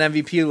performs at an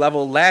MVP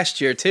level last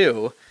year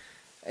too.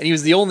 And he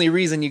was the only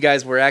reason you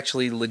guys were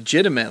actually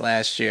legitimate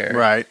last year.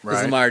 Right.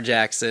 Was Lamar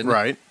Jackson.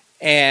 Right.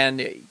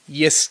 And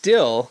you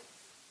still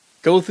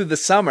go through the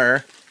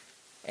summer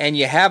and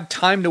you have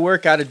time to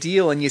work out a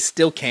deal and you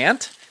still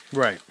can't.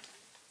 Right.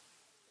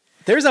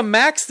 There's a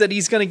max that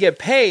he's going to get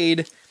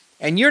paid,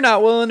 and you're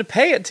not willing to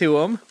pay it to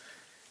him.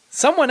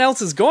 Someone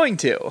else is going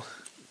to.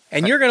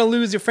 And you're going to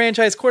lose your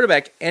franchise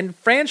quarterback. And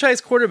franchise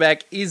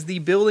quarterback is the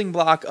building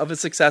block of a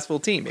successful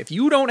team. If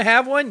you don't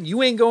have one,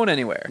 you ain't going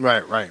anywhere.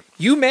 Right.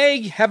 You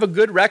may have a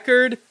good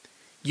record.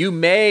 You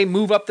may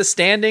move up the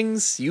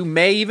standings. You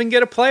may even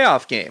get a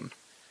playoff game.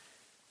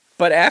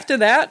 But after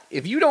that,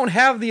 if you don't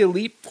have the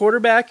elite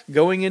quarterback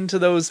going into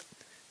those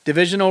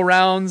divisional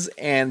rounds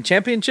and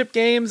championship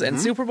games and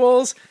Super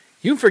Bowls,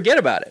 you can forget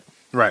about it.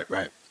 Right.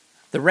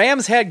 The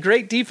Rams had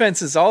great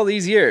defenses all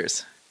these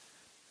years.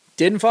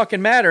 Didn't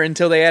fucking matter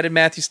until they added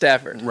Matthew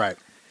Stafford. Right.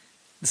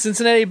 The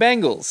Cincinnati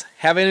Bengals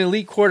have an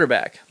elite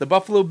quarterback. The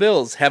Buffalo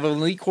Bills have an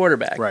elite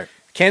quarterback. Right.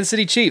 Kansas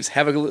City Chiefs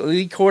have an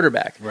elite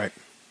quarterback. Right.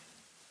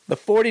 The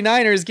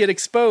 49ers get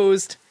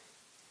exposed.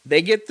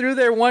 They get through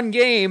their one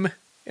game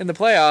in the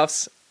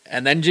playoffs,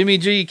 and then Jimmy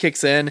G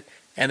kicks in,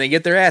 and they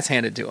get their ass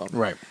handed to them.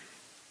 Right.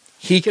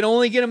 He can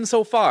only get them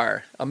so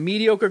far. A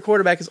mediocre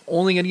quarterback is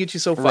only going to get you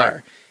so far.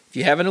 Right. If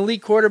you have an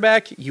elite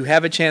quarterback, you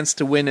have a chance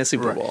to win a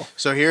Super Bowl.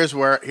 So here's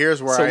where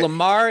So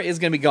Lamar is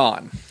going to be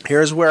gone.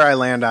 Here's where I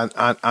land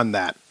on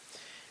that,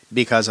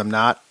 because I'm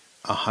not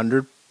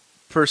 100%.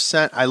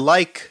 I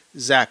like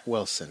Zach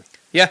Wilson.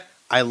 Yeah.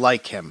 I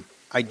like him.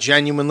 I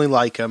genuinely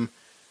like him.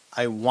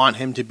 I want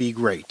him to be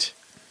great.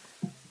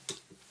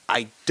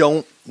 I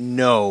don't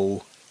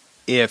know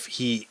if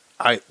he,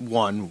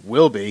 one,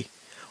 will be,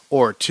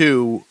 or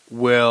two,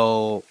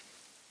 will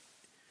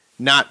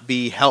not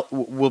be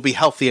will be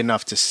healthy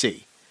enough to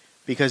see,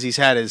 because he's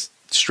had his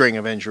string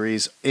of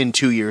injuries in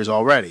 2 years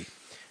already.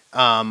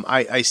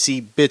 I see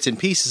bits and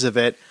pieces of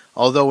it.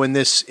 Although in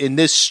this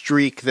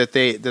streak that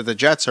the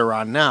Jets are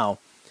on now,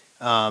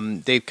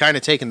 they've kind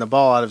of taken the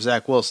ball out of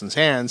Zach Wilson's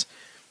hands,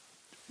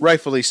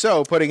 rightfully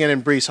so, putting it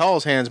in Breece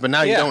Hall's hands. But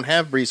now you don't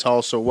have Breece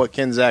Hall, so what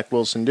can Zach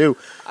Wilson do?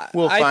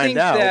 We'll find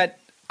out.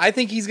 I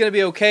think he's going to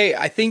be okay.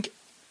 I think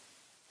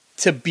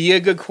to be a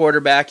good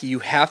quarterback, you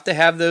have to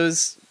have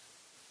those.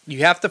 You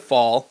have to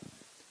fall.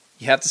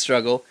 You have to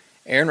struggle.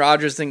 Aaron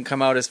Rodgers didn't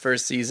come out his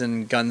first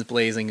season guns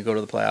blazing to go to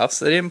the playoffs.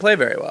 They didn't play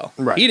very well.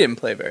 Right. He didn't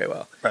play very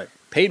well. Right.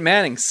 Peyton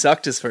Manning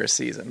sucked his first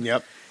season.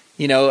 Yep.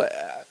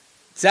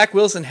 Zach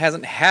Wilson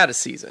hasn't had a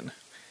season.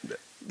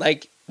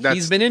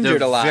 He's been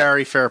injured a lot.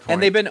 Very fair point.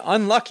 And they've been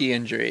unlucky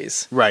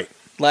injuries. Right.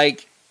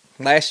 Like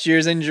last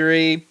year's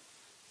injury,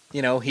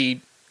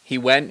 he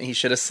went, he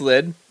should have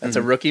slid. That's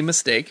a rookie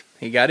mistake.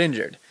 He got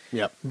injured.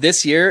 Yep.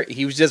 This year,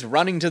 he was just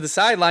running to the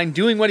sideline,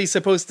 doing what he's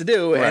supposed to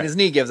do, and his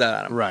knee gives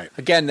out on him. Right.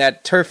 Again,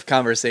 that turf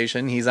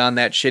conversation, he's on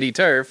that shitty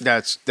turf.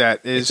 That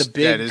is it's a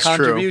big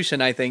contribution,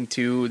 true. I think,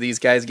 to these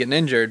guys getting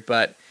injured.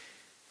 But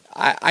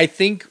I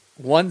think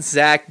once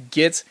Zach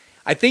gets...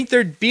 I think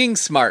they're being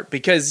smart,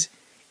 because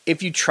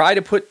if you try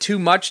to put too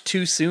much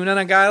too soon on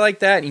a guy like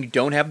that, and you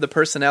don't have the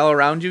personnel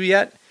around you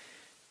yet,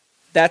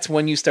 that's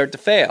when you start to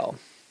fail.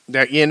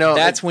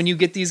 That's when you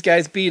get these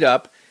guys beat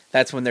up.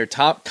 That's when their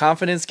top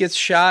confidence gets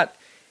shot.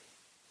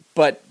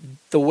 But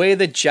the way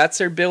the Jets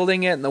are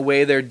building it and the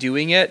way they're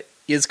doing it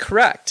is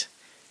correct.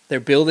 They're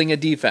building a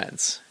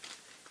defense.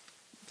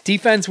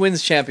 Defense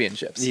wins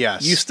championships.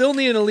 Yes. You still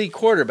need an elite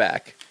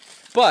quarterback.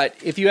 But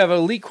if you have an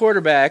elite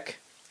quarterback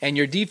and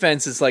your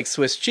defense is like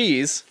Swiss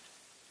cheese,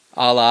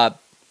 a la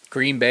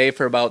Green Bay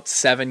for about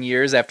 7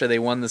 years after they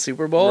won the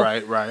Super Bowl.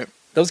 Right.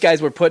 Those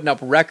guys were putting up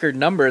record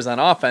numbers on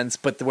offense,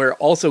 but we're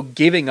also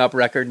giving up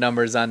record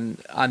numbers on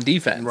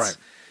defense. Right.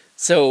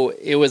 So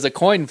it was a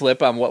coin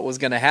flip on what was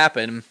going to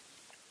happen.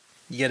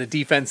 You get a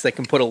defense that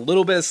can put a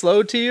little bit of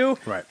slow to you,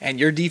 right, and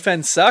your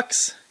defense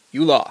sucks,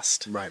 you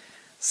lost. Right.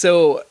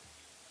 So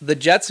the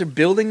Jets are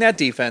building that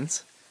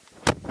defense.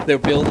 They're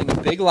building a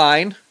big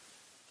line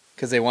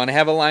because they want to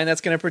have a line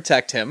that's going to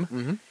protect him.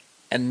 Mm-hmm.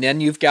 And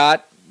then you've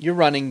got your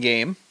running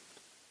game.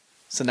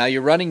 So now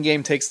your running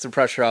game takes the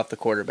pressure off the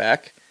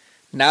quarterback.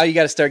 Now you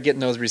got to start getting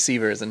those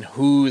receivers, and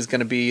who's going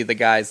to be the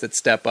guys that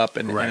step up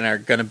and are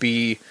going to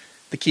be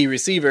the key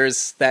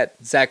receivers that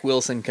Zach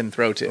Wilson can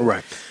throw to.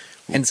 Right.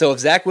 And so if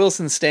Zach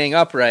Wilson's staying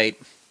upright,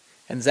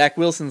 and Zach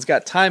Wilson's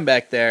got time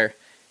back there,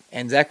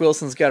 and Zach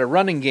Wilson's got a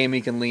running game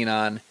he can lean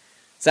on,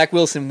 Zach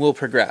Wilson will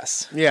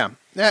progress. Yeah.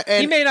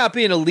 And he may not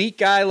be an elite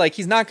guy. Like,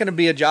 he's not going to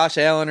be a Josh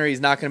Allen or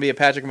he's not going to be a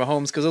Patrick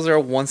Mahomes, because those are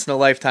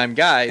once-in-a-lifetime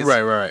guys.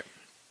 Right.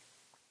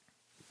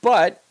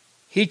 But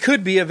he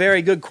could be a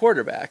very good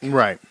quarterback.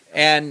 Right.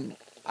 And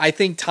I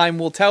think time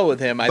will tell with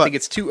him. I think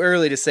it's too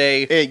early to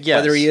say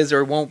whether he is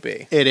or won't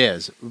be. It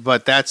is.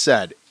 But that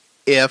said,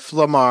 if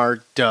Lamar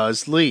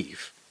does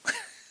leave,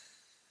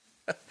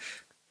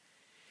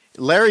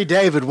 Larry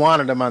David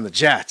wanted him on the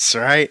Jets,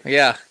 right?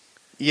 Yeah.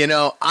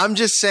 I'm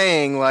just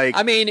saying,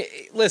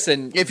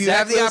 listen, if you Zach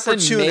have the Wilson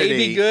opportunity,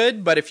 may be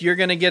good, but if you're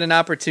going to get an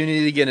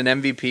opportunity to get an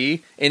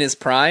MVP in his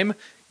prime,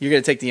 you're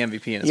going to take the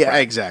MVP in his prime. Yeah,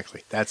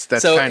 exactly. That's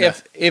so kind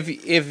of.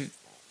 If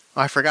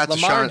I forgot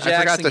Lamar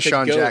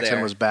Deshaun Jackson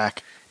there. Was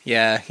back.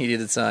 Yeah, he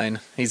did sign.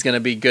 He's going to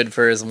be good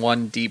for his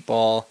one deep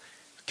ball,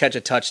 catch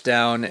a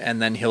touchdown,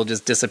 and then he'll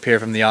just disappear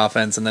from the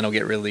offense, and then he'll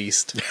get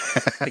released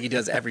like he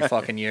does every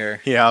fucking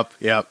year.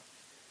 Yep.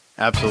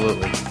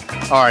 Absolutely.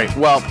 All right.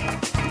 Well,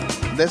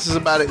 this is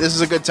about it. This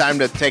is a good time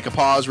to take a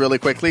pause really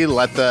quickly.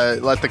 Let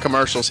the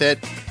commercials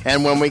hit,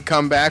 and when we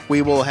come back,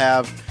 we will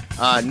have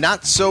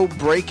not so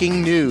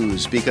breaking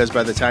news, because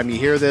by the time you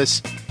hear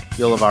this,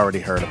 you'll have already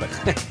heard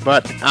of it.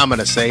 But I'm going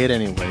to say it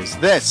anyways.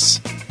 This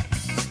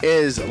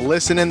is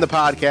Listen in the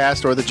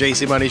Podcast, or the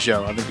JC Money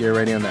Show on the Gear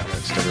Radio Network.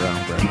 Stick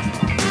around, Brett.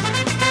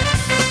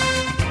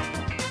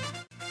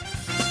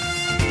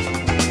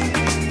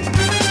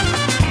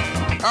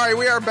 All right,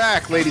 we are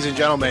back, ladies and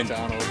gentlemen.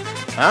 McDonald.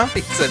 Huh?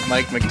 He said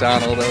Mike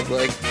McDonald. I was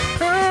like,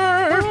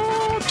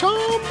 Oh,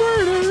 Tom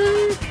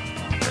Brady,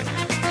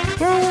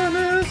 throwing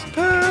his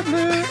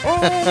tablet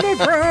on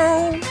the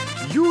ground.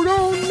 You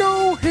don't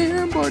know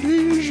him, but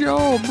he's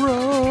your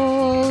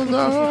brother.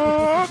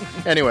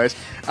 Anyways,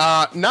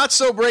 not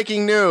so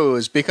breaking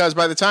news, because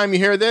by the time you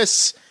hear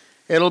this,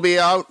 it'll be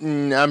out,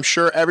 and I'm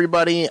sure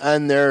everybody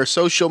and their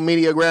social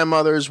media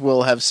grandmothers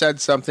will have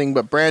said something.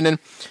 But Brandon,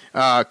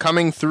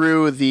 coming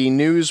through the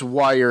news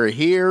wire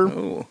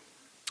here,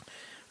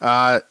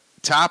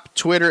 top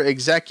Twitter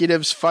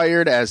executives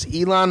fired as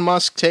Elon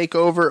Musk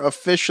takeover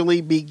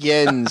officially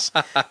begins.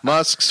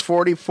 Musk's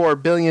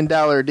 $44 billion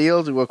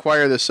deal to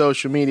acquire the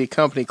social media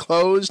company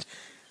closed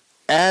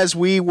as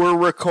we were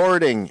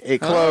recording.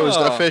 It closed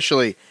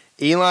officially.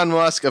 Elon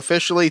Musk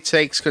officially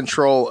takes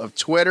control of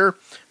Twitter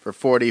for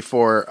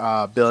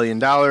 $44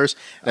 billion. As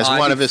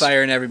I'd be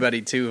firing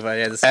everybody, too, if I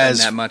had to spend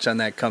that much on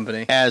that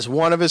company. As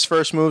one of his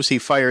first moves, he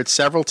fired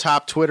several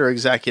top Twitter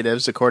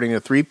executives, according to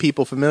 3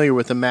 people familiar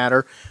with the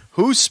matter,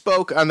 who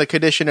spoke on the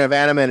condition of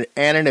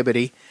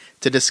anonymity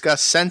to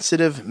discuss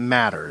sensitive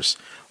matters.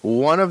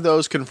 One of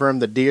those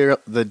confirmed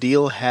the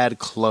deal had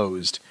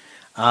closed.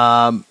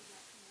 I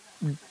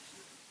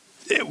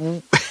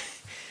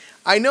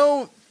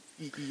know...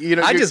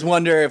 I just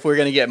wonder if we're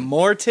going to get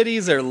more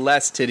titties or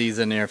less titties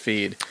in their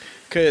feed.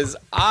 Because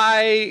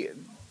I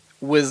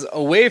was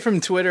away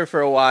from Twitter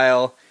for a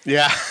while.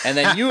 Yeah. And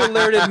then you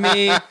alerted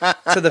me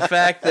to the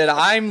fact that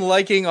I'm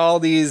liking all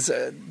these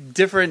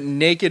different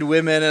naked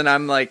women. And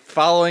I'm like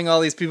following all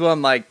these people.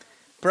 I'm like,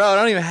 bro, I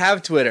don't even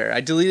have Twitter.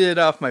 I deleted it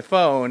off my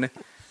phone.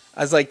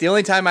 I was like, the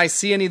only time I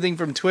see anything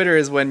from Twitter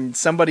is when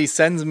somebody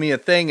sends me a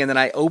thing and then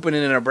I open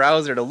it in a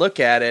browser to look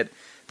at it.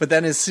 But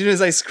then as soon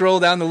as I scroll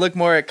down to look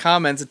more at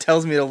comments, it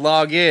tells me to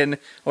log in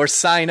or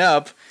sign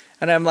up.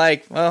 And I'm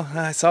like, well,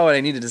 I saw what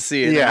I needed to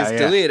see. And I just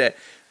delete it.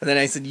 And then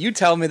I said, you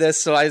tell me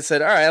this. So I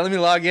said, all right, let me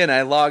log in.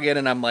 I log in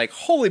and I'm like,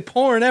 holy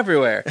porn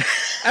everywhere.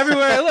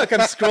 Everywhere I look,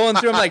 I'm scrolling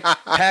through. I'm like,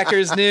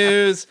 Packers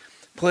news,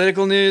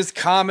 political news,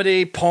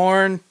 comedy,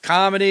 porn,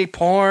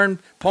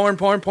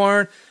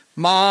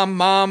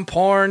 mom,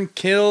 porn,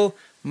 kill,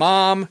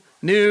 mom,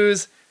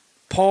 news,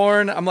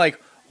 porn. I'm like,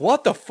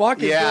 what the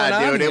fuck is going on?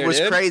 Yeah, dude, here, it was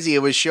crazy.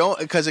 It was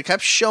because it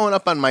kept showing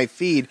up on my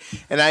feed,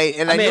 and I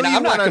mean,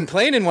 I'm not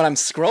complaining when I'm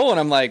scrolling.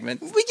 I'm like, man,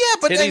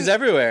 but titties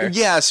everywhere.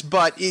 Yes,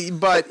 but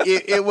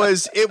it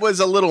was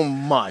a little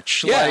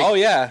much.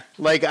 Yeah,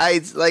 Like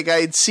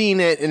I'd seen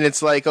it, and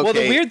it's like, okay. Well,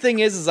 the weird thing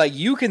is like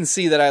you can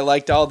see that I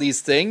liked all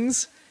these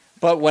things,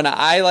 but when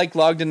I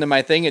logged into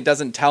my thing, it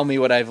doesn't tell me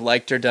what I've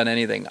liked or done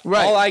anything.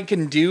 Right. All I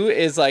can do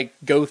is like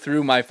go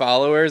through my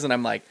followers, and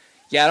I'm like,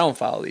 yeah, I don't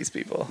follow these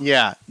people.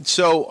 Yeah.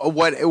 So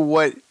what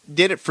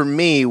did it for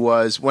me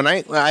was when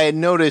I had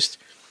noticed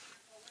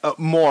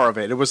more of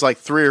it. It was like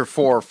 3 or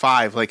 4 or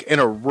 5 like in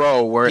a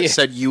row where it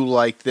said you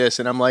liked this,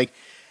 and I'm like,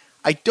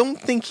 I don't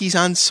think he's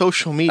on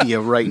social media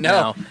right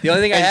now. The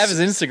only thing I have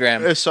is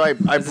Instagram. So I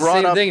brought the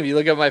same up thing. If you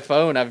look at my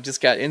phone, I've just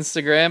got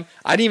Instagram.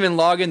 I didn't even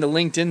log into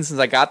LinkedIn since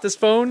I got this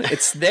phone.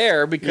 It's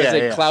there because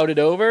it clouded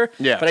over.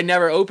 Yeah. But I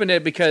never opened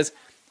it because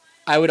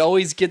I would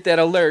always get that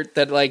alert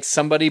that like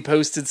somebody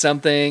posted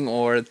something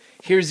or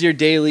here's your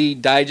daily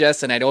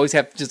digest, and I'd always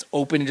have to just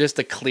open it just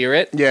to clear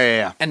it.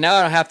 Yeah. And now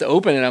I don't have to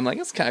open it. I'm like,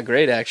 that's kind of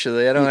great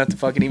actually. I don't have to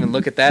fucking even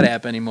look at that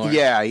app anymore.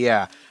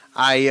 Yeah.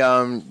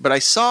 But I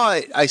saw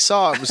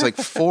it was like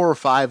 4 or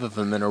 5 of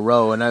them in a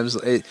row,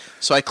 and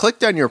so I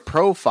clicked on your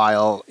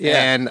profile,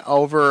 and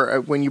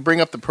over when you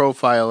bring up the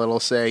profile, it'll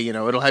say,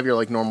 it'll have your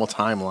like normal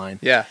timeline.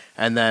 Yeah.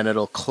 And then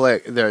it'll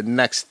click the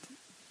next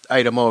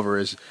item over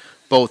is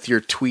both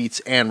your tweets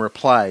and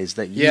replies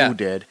that you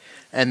did.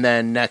 And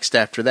then next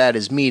after that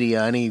is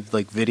media, any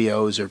like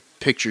videos or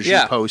pictures you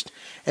post.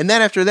 And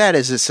then after that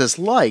it says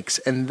likes,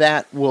 and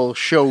that will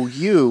show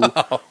you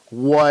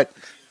what,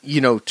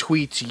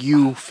 tweets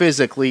you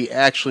physically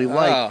actually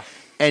like.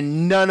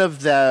 And none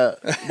of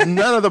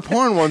the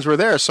porn ones were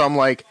there. So I'm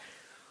like,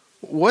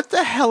 what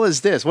the hell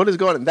is this? What is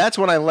going on? That's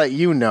when I let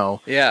you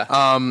know. Yeah.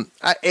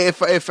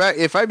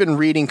 If I've been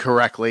reading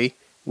correctly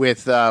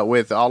with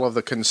all of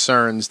the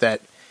concerns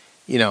that,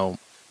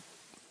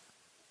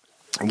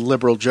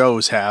 liberal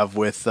Joes have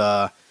with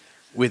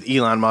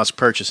Elon Musk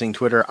purchasing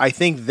Twitter, I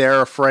think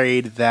they're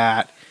afraid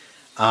that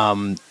it's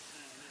going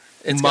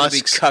to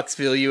be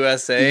Cucksville,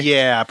 USA.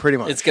 Yeah, pretty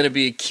much. It's going to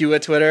be Q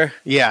at Twitter.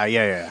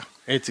 Yeah.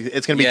 It's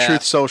going to be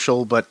Truth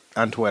Social, but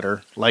on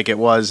Twitter, like it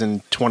was in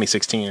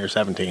 2016 or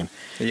 17.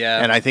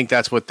 Yeah. And I think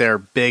that's what their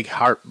big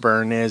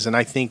heartburn is. And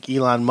I think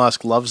Elon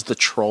Musk loves the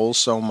trolls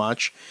so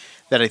much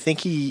that I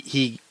think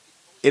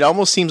it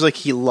almost seems like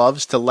he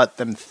loves to let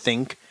them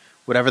think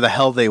whatever the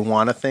hell they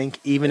want to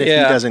think, even if he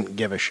doesn't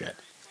give a shit.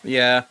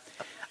 Yeah.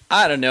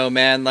 I don't know,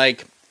 man.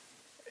 Like,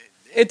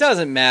 it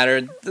doesn't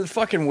matter. The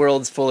fucking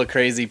world's full of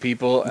crazy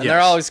people, and they're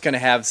always going to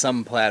have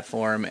some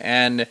platform.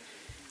 And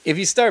if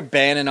you start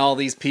banning all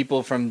these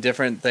people from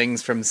different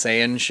things from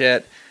saying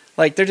shit,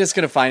 like, they're just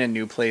going to find a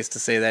new place to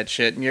say that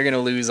shit, and you're going to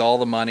lose all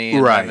the money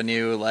and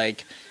revenue.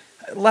 Like,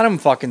 let them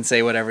fucking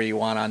say whatever you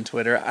want on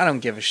Twitter. I don't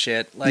give a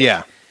shit. Like,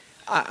 yeah.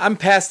 I'm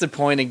past the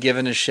point of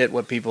giving a shit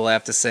what people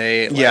have to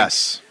say. Like,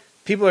 Yes.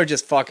 people are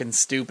just fucking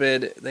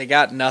stupid. They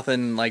got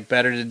nothing like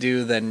better to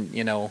do than,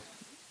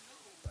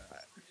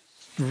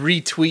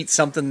 retweet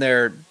something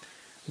their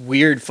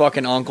weird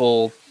fucking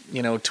uncle,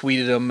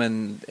 tweeted them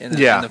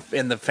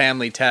in the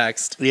family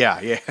text. Yeah,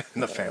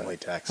 in the family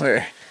text.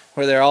 Where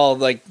they're all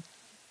like,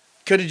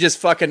 could have just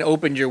fucking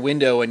opened your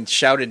window and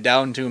shouted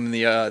down to him in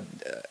the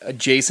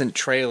adjacent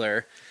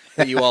trailer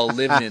that you all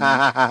lived in.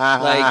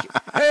 Like,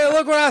 hey,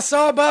 look what I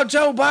saw about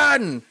Joe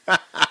Biden.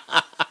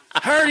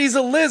 Heard he's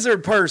a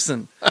lizard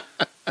person.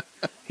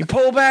 He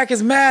pulled back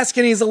his mask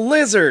and he's a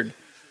lizard.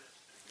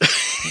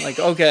 Like,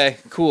 okay,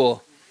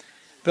 cool.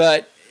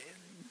 But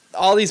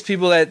all these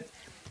people that,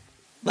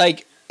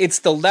 like, it's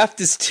the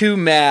left is too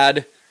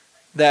mad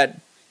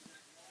that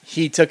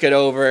he took it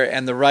over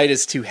and the right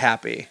is too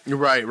happy.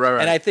 Right.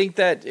 And I think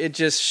that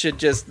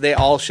they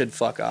all should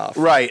fuck off.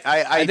 Right.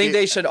 I think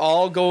they should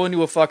all go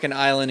into a fucking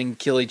island and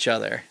kill each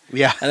other.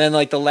 Yeah. And then,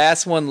 like, the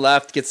last one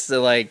left gets to,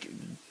 like,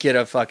 get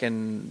a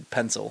fucking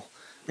pencil.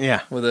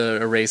 Yeah. With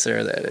an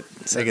eraser that it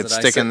says they could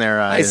that stick in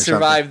their eye.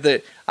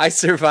 I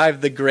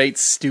survived the great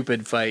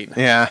stupid fight.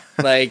 Yeah.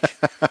 Like,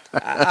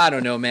 I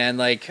don't know, man.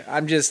 Like,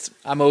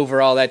 I'm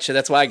over all that shit.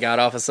 That's why I got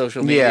off of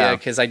social media,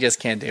 because I just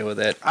can't deal with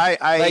it.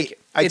 I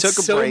it's took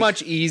a so break.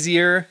 much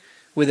easier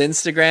with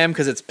Instagram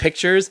because it's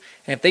pictures,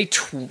 and if they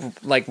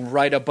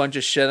write a bunch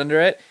of shit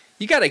under it,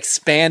 you got to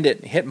expand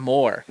it and hit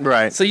more.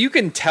 Right. So you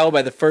can tell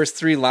by the first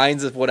 3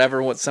 lines of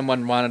what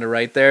someone wanted to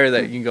write there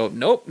that you can go,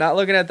 nope, not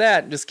looking at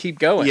that. Just keep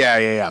going.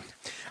 Yeah.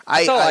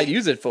 That's all I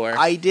use it for.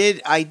 I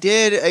did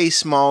a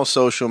small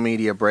social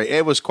media break.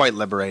 It was quite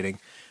liberating.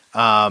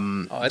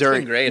 It's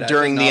been great.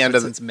 During the end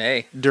of since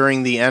May.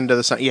 During the end of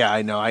the summer. Yeah,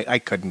 I know. I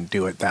couldn't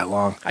do it that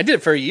long. I did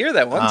it for a year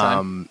that one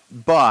time.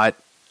 But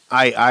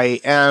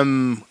I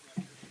am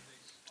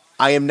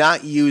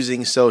not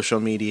using social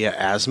media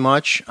as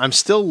much. I'm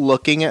still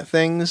looking at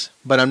things,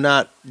 but I'm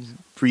not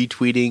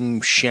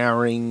retweeting,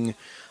 sharing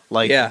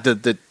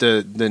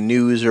the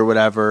news or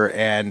whatever.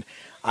 And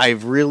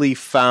I've really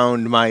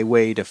found my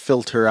way to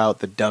filter out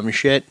the dumb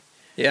shit.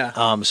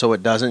 Yeah. So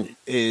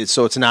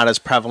it's not as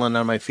prevalent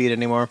on my feed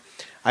anymore.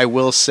 I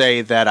will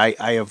say that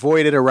I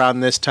avoid it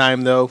around this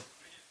time though,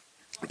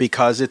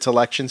 because it's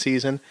election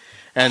season,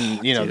 and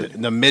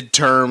the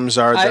midterms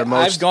are the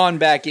most. I've gone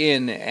back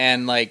in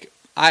and like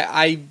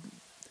I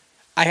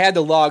had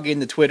to log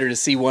into Twitter to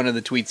see one of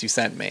the tweets you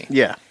sent me.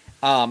 Yeah.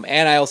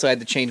 And I also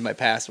had to change my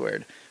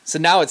password. So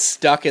now it's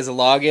stuck as a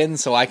login,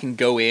 so I can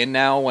go in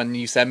now when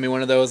you send me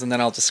one of those, and then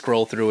I'll just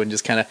scroll through and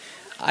just kind of.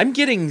 I'm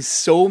getting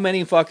so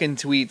many fucking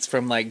tweets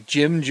from like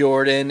Jim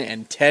Jordan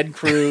and Ted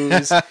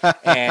Cruz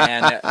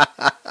and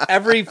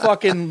every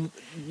fucking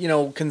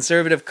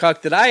conservative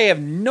cuck that I have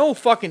no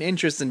fucking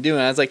interest in doing.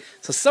 I was like,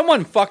 so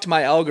someone fucked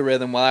my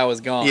algorithm while I was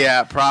gone.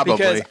 Yeah, probably.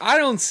 Because I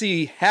don't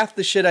see half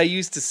the shit I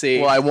used to see.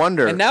 Well, I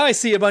wonder. And now I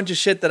see a bunch of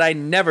shit that I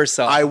never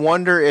saw. I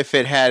wonder if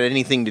it had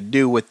anything to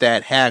do with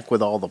that hack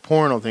with all the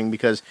porno thing,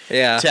 because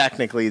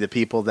technically the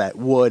people that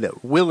would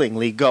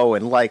willingly go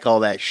and like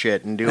all that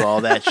shit and do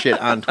all that shit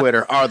on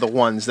Twitter are the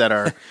ones that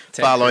are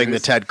following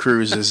Cruz. The Ted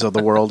Cruzes of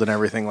the world and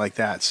everything like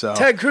that. So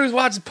Ted Cruz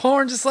watches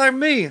porn just like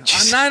me on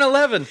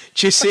 9/11.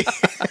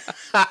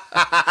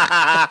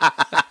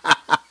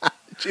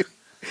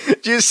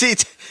 Did you see?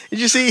 Did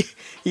you see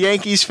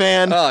Yankees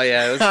fan? Oh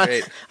yeah, it was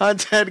great on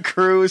Ted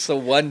Cruz. The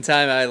one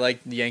time I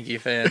liked Yankee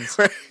fans.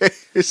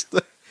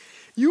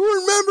 You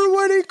remember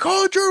when he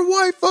called your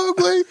wife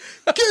ugly?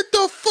 Get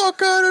the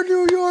fuck out of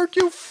New York,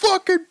 you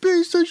fucking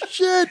piece of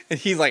shit. And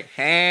he's like,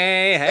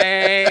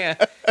 hey,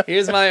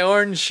 here's my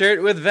orange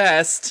shirt with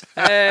vest.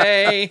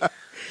 Hey.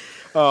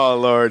 Oh,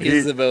 Lord.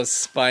 He's the most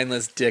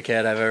spineless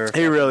dickhead I've ever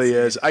He really seen.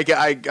 is.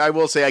 I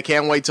will say I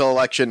can't wait till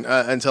election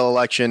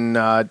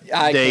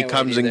day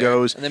comes and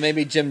goes. And then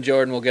maybe Jim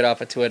Jordan will get off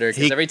of Twitter,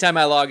 because every time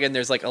I log in,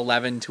 there's like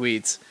 11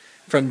 tweets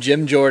from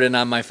Jim Jordan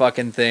on my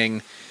fucking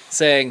thing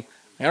saying,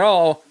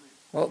 well,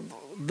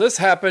 this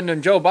happened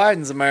in Joe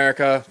Biden's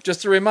America.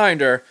 Just a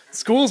reminder,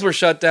 schools were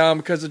shut down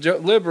because of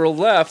liberal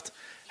left.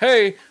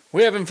 Hey,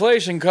 we have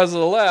inflation because of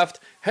the left.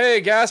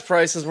 Hey, gas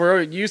prices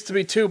used to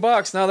be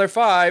 $2, now they're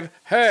 $5.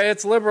 Hey,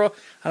 it's liberal.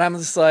 And I'm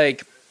just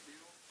like,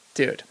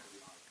 dude,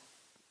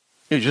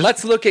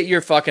 let's look at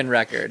your fucking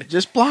record.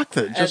 Just block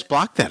that.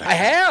 Account. I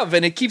have,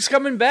 and it keeps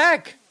coming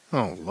back.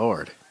 Oh,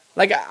 Lord.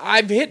 Like,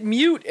 I've hit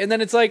mute, and then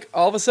it's like,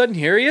 all of a sudden,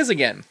 here he is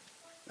again.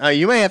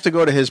 You may have to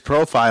go to his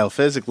profile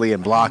physically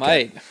and block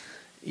it.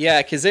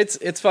 Yeah, because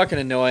it's fucking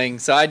annoying.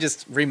 So I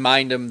just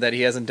remind him that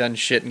he hasn't done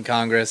shit in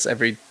Congress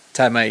every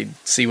time I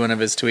see one of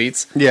his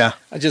tweets. Yeah.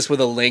 Just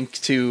with a link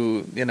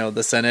to,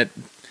 the Senate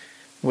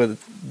with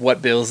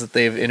what bills that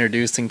they've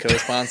introduced and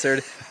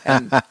co-sponsored.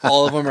 And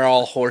all of them are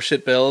all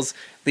horseshit bills.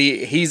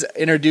 He's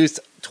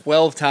introduced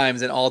 12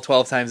 times, and all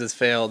 12 times has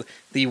failed.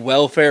 The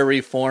Welfare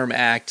Reform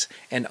Act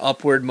and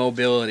Upward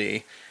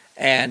Mobility.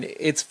 And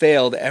it's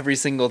failed every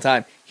single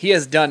time. He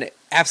has done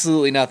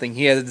absolutely nothing.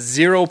 He has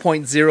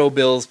 0.0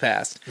 bills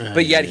passed.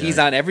 But yet he's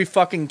on every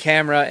fucking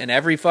camera and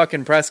every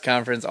fucking press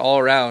conference all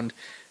around.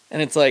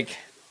 And it's like,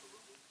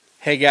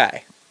 hey,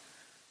 guy,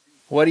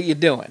 what are you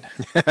doing?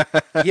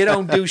 You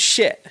don't do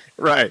shit.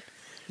 Right.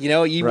 You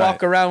know, you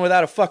walk around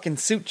without a fucking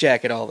suit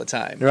jacket all the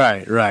time.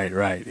 Right.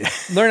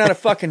 Learn how to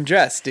fucking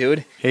dress,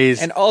 dude.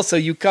 And also,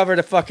 you covered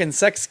a fucking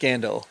sex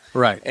scandal.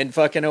 Right. In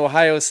fucking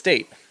Ohio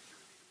State.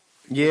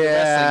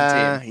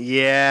 Yeah,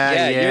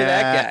 yeah, you're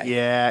that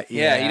guy.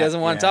 Yeah, he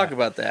doesn't want to talk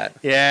about that.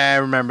 Yeah,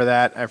 I remember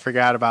that. I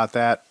forgot about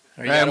that.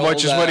 And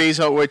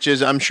which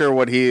is I'm sure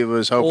what he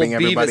was hoping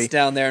old everybody Beavis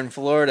down there in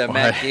Florida,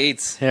 Matt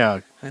Gaetz.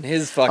 Yeah. And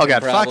his fucking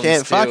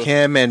problems fuck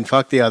him and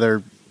fuck the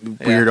other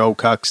weirdo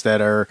cucks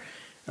that are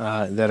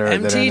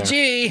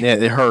MTG.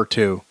 Yeah, her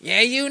too.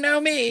 Yeah, you know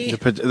me.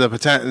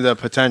 The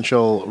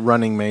potential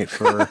running mate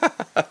for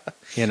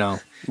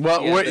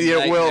Well,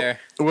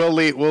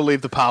 we'll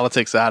leave the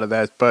politics out of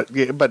that, but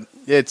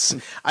it's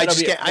I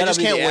just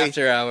can't wait.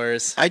 After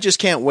hours. I just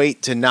can't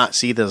wait to not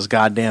see those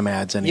goddamn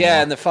ads anymore.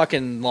 Yeah, and the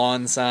fucking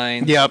lawn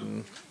signs. Yep.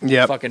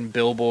 Fucking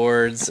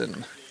billboards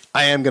and.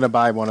 I am gonna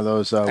buy one of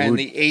those. And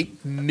the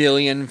 8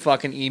 million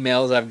fucking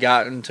emails I've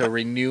gotten to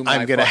renew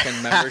my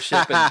fucking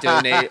membership and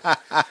donate.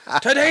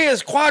 Today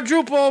is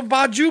quadruple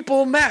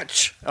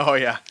match. Oh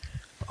yeah.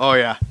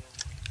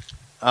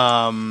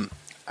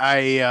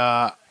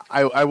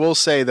 I will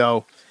say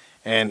though,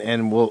 and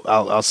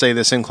I'll say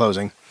this in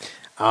closing.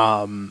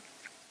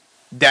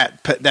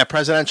 That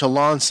presidential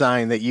lawn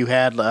sign that you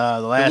had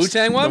the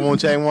Wu-Tang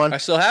one? I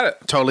still have it.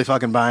 Totally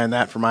fucking buying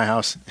that for my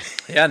house.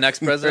 Yeah, next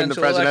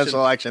presidential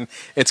election.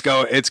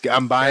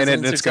 I'm buying it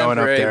and it's going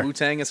up there.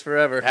 Wu-Tang is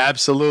forever.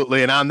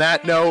 Absolutely. And on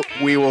that note,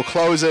 we will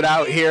close it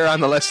out here on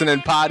the Listen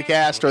In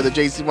Podcast or the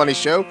JC Money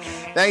Show.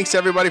 Thanks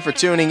everybody for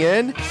tuning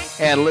in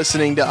and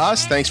listening to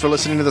us. Thanks for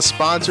listening to the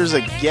sponsors.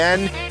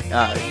 Again,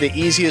 the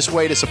easiest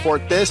way to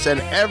support this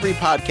and every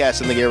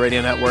podcast in the Gear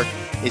Radio Network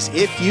is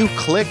if you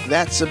click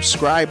that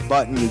subscribe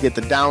button. You get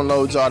the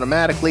downloads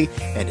automatically,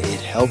 and it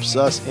helps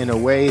us in a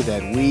way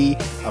that we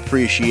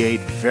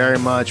appreciate very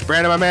much.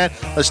 Brandon, my man,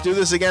 let's do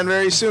this again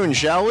very soon,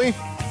 shall we?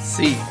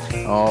 See.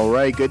 All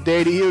right, good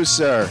day to you,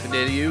 sir. Good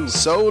day to you.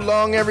 So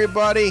long,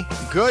 everybody.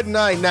 Good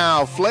night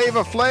now.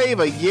 Flavor,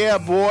 yeah,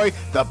 boy.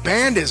 The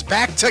band is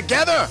back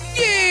together.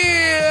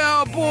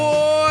 Yeah,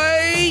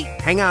 boy.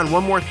 Hang on,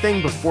 one more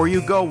thing before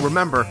you go.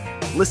 Remember,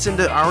 listen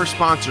to our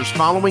sponsors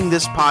following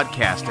this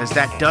podcast, as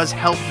that does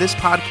help this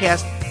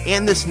podcast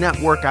and this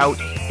network out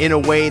in a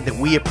way that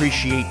we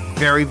appreciate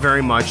very,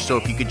 very much. So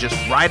if you could just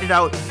ride it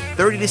out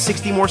 30 to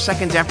 60 more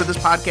seconds after this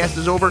podcast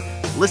is over,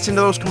 listen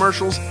to those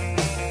commercials,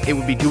 it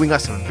would be doing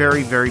us a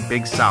very, very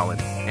big solid.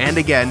 And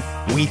again,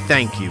 we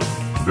thank you.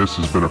 This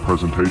has been a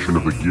presentation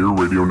of the Gear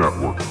Radio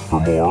Network. For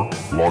more,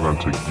 log on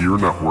to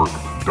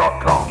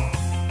gearnetwork.com.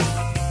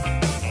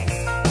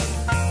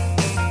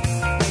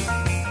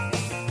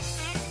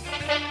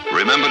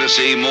 Remember to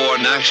see more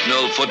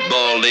National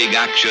Football League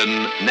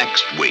action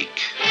next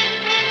week.